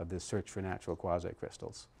of this search for natural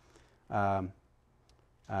quasicrystals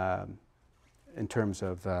in terms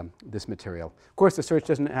of this material. Of course, the search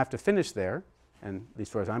doesn't have to finish there, and at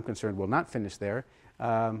least as far as I'm concerned, will not finish there.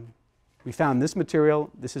 We found this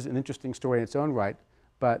material. This is an interesting story in its own right,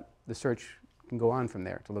 but the search can go on from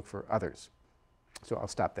there to look for others. So I'll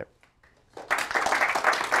stop there.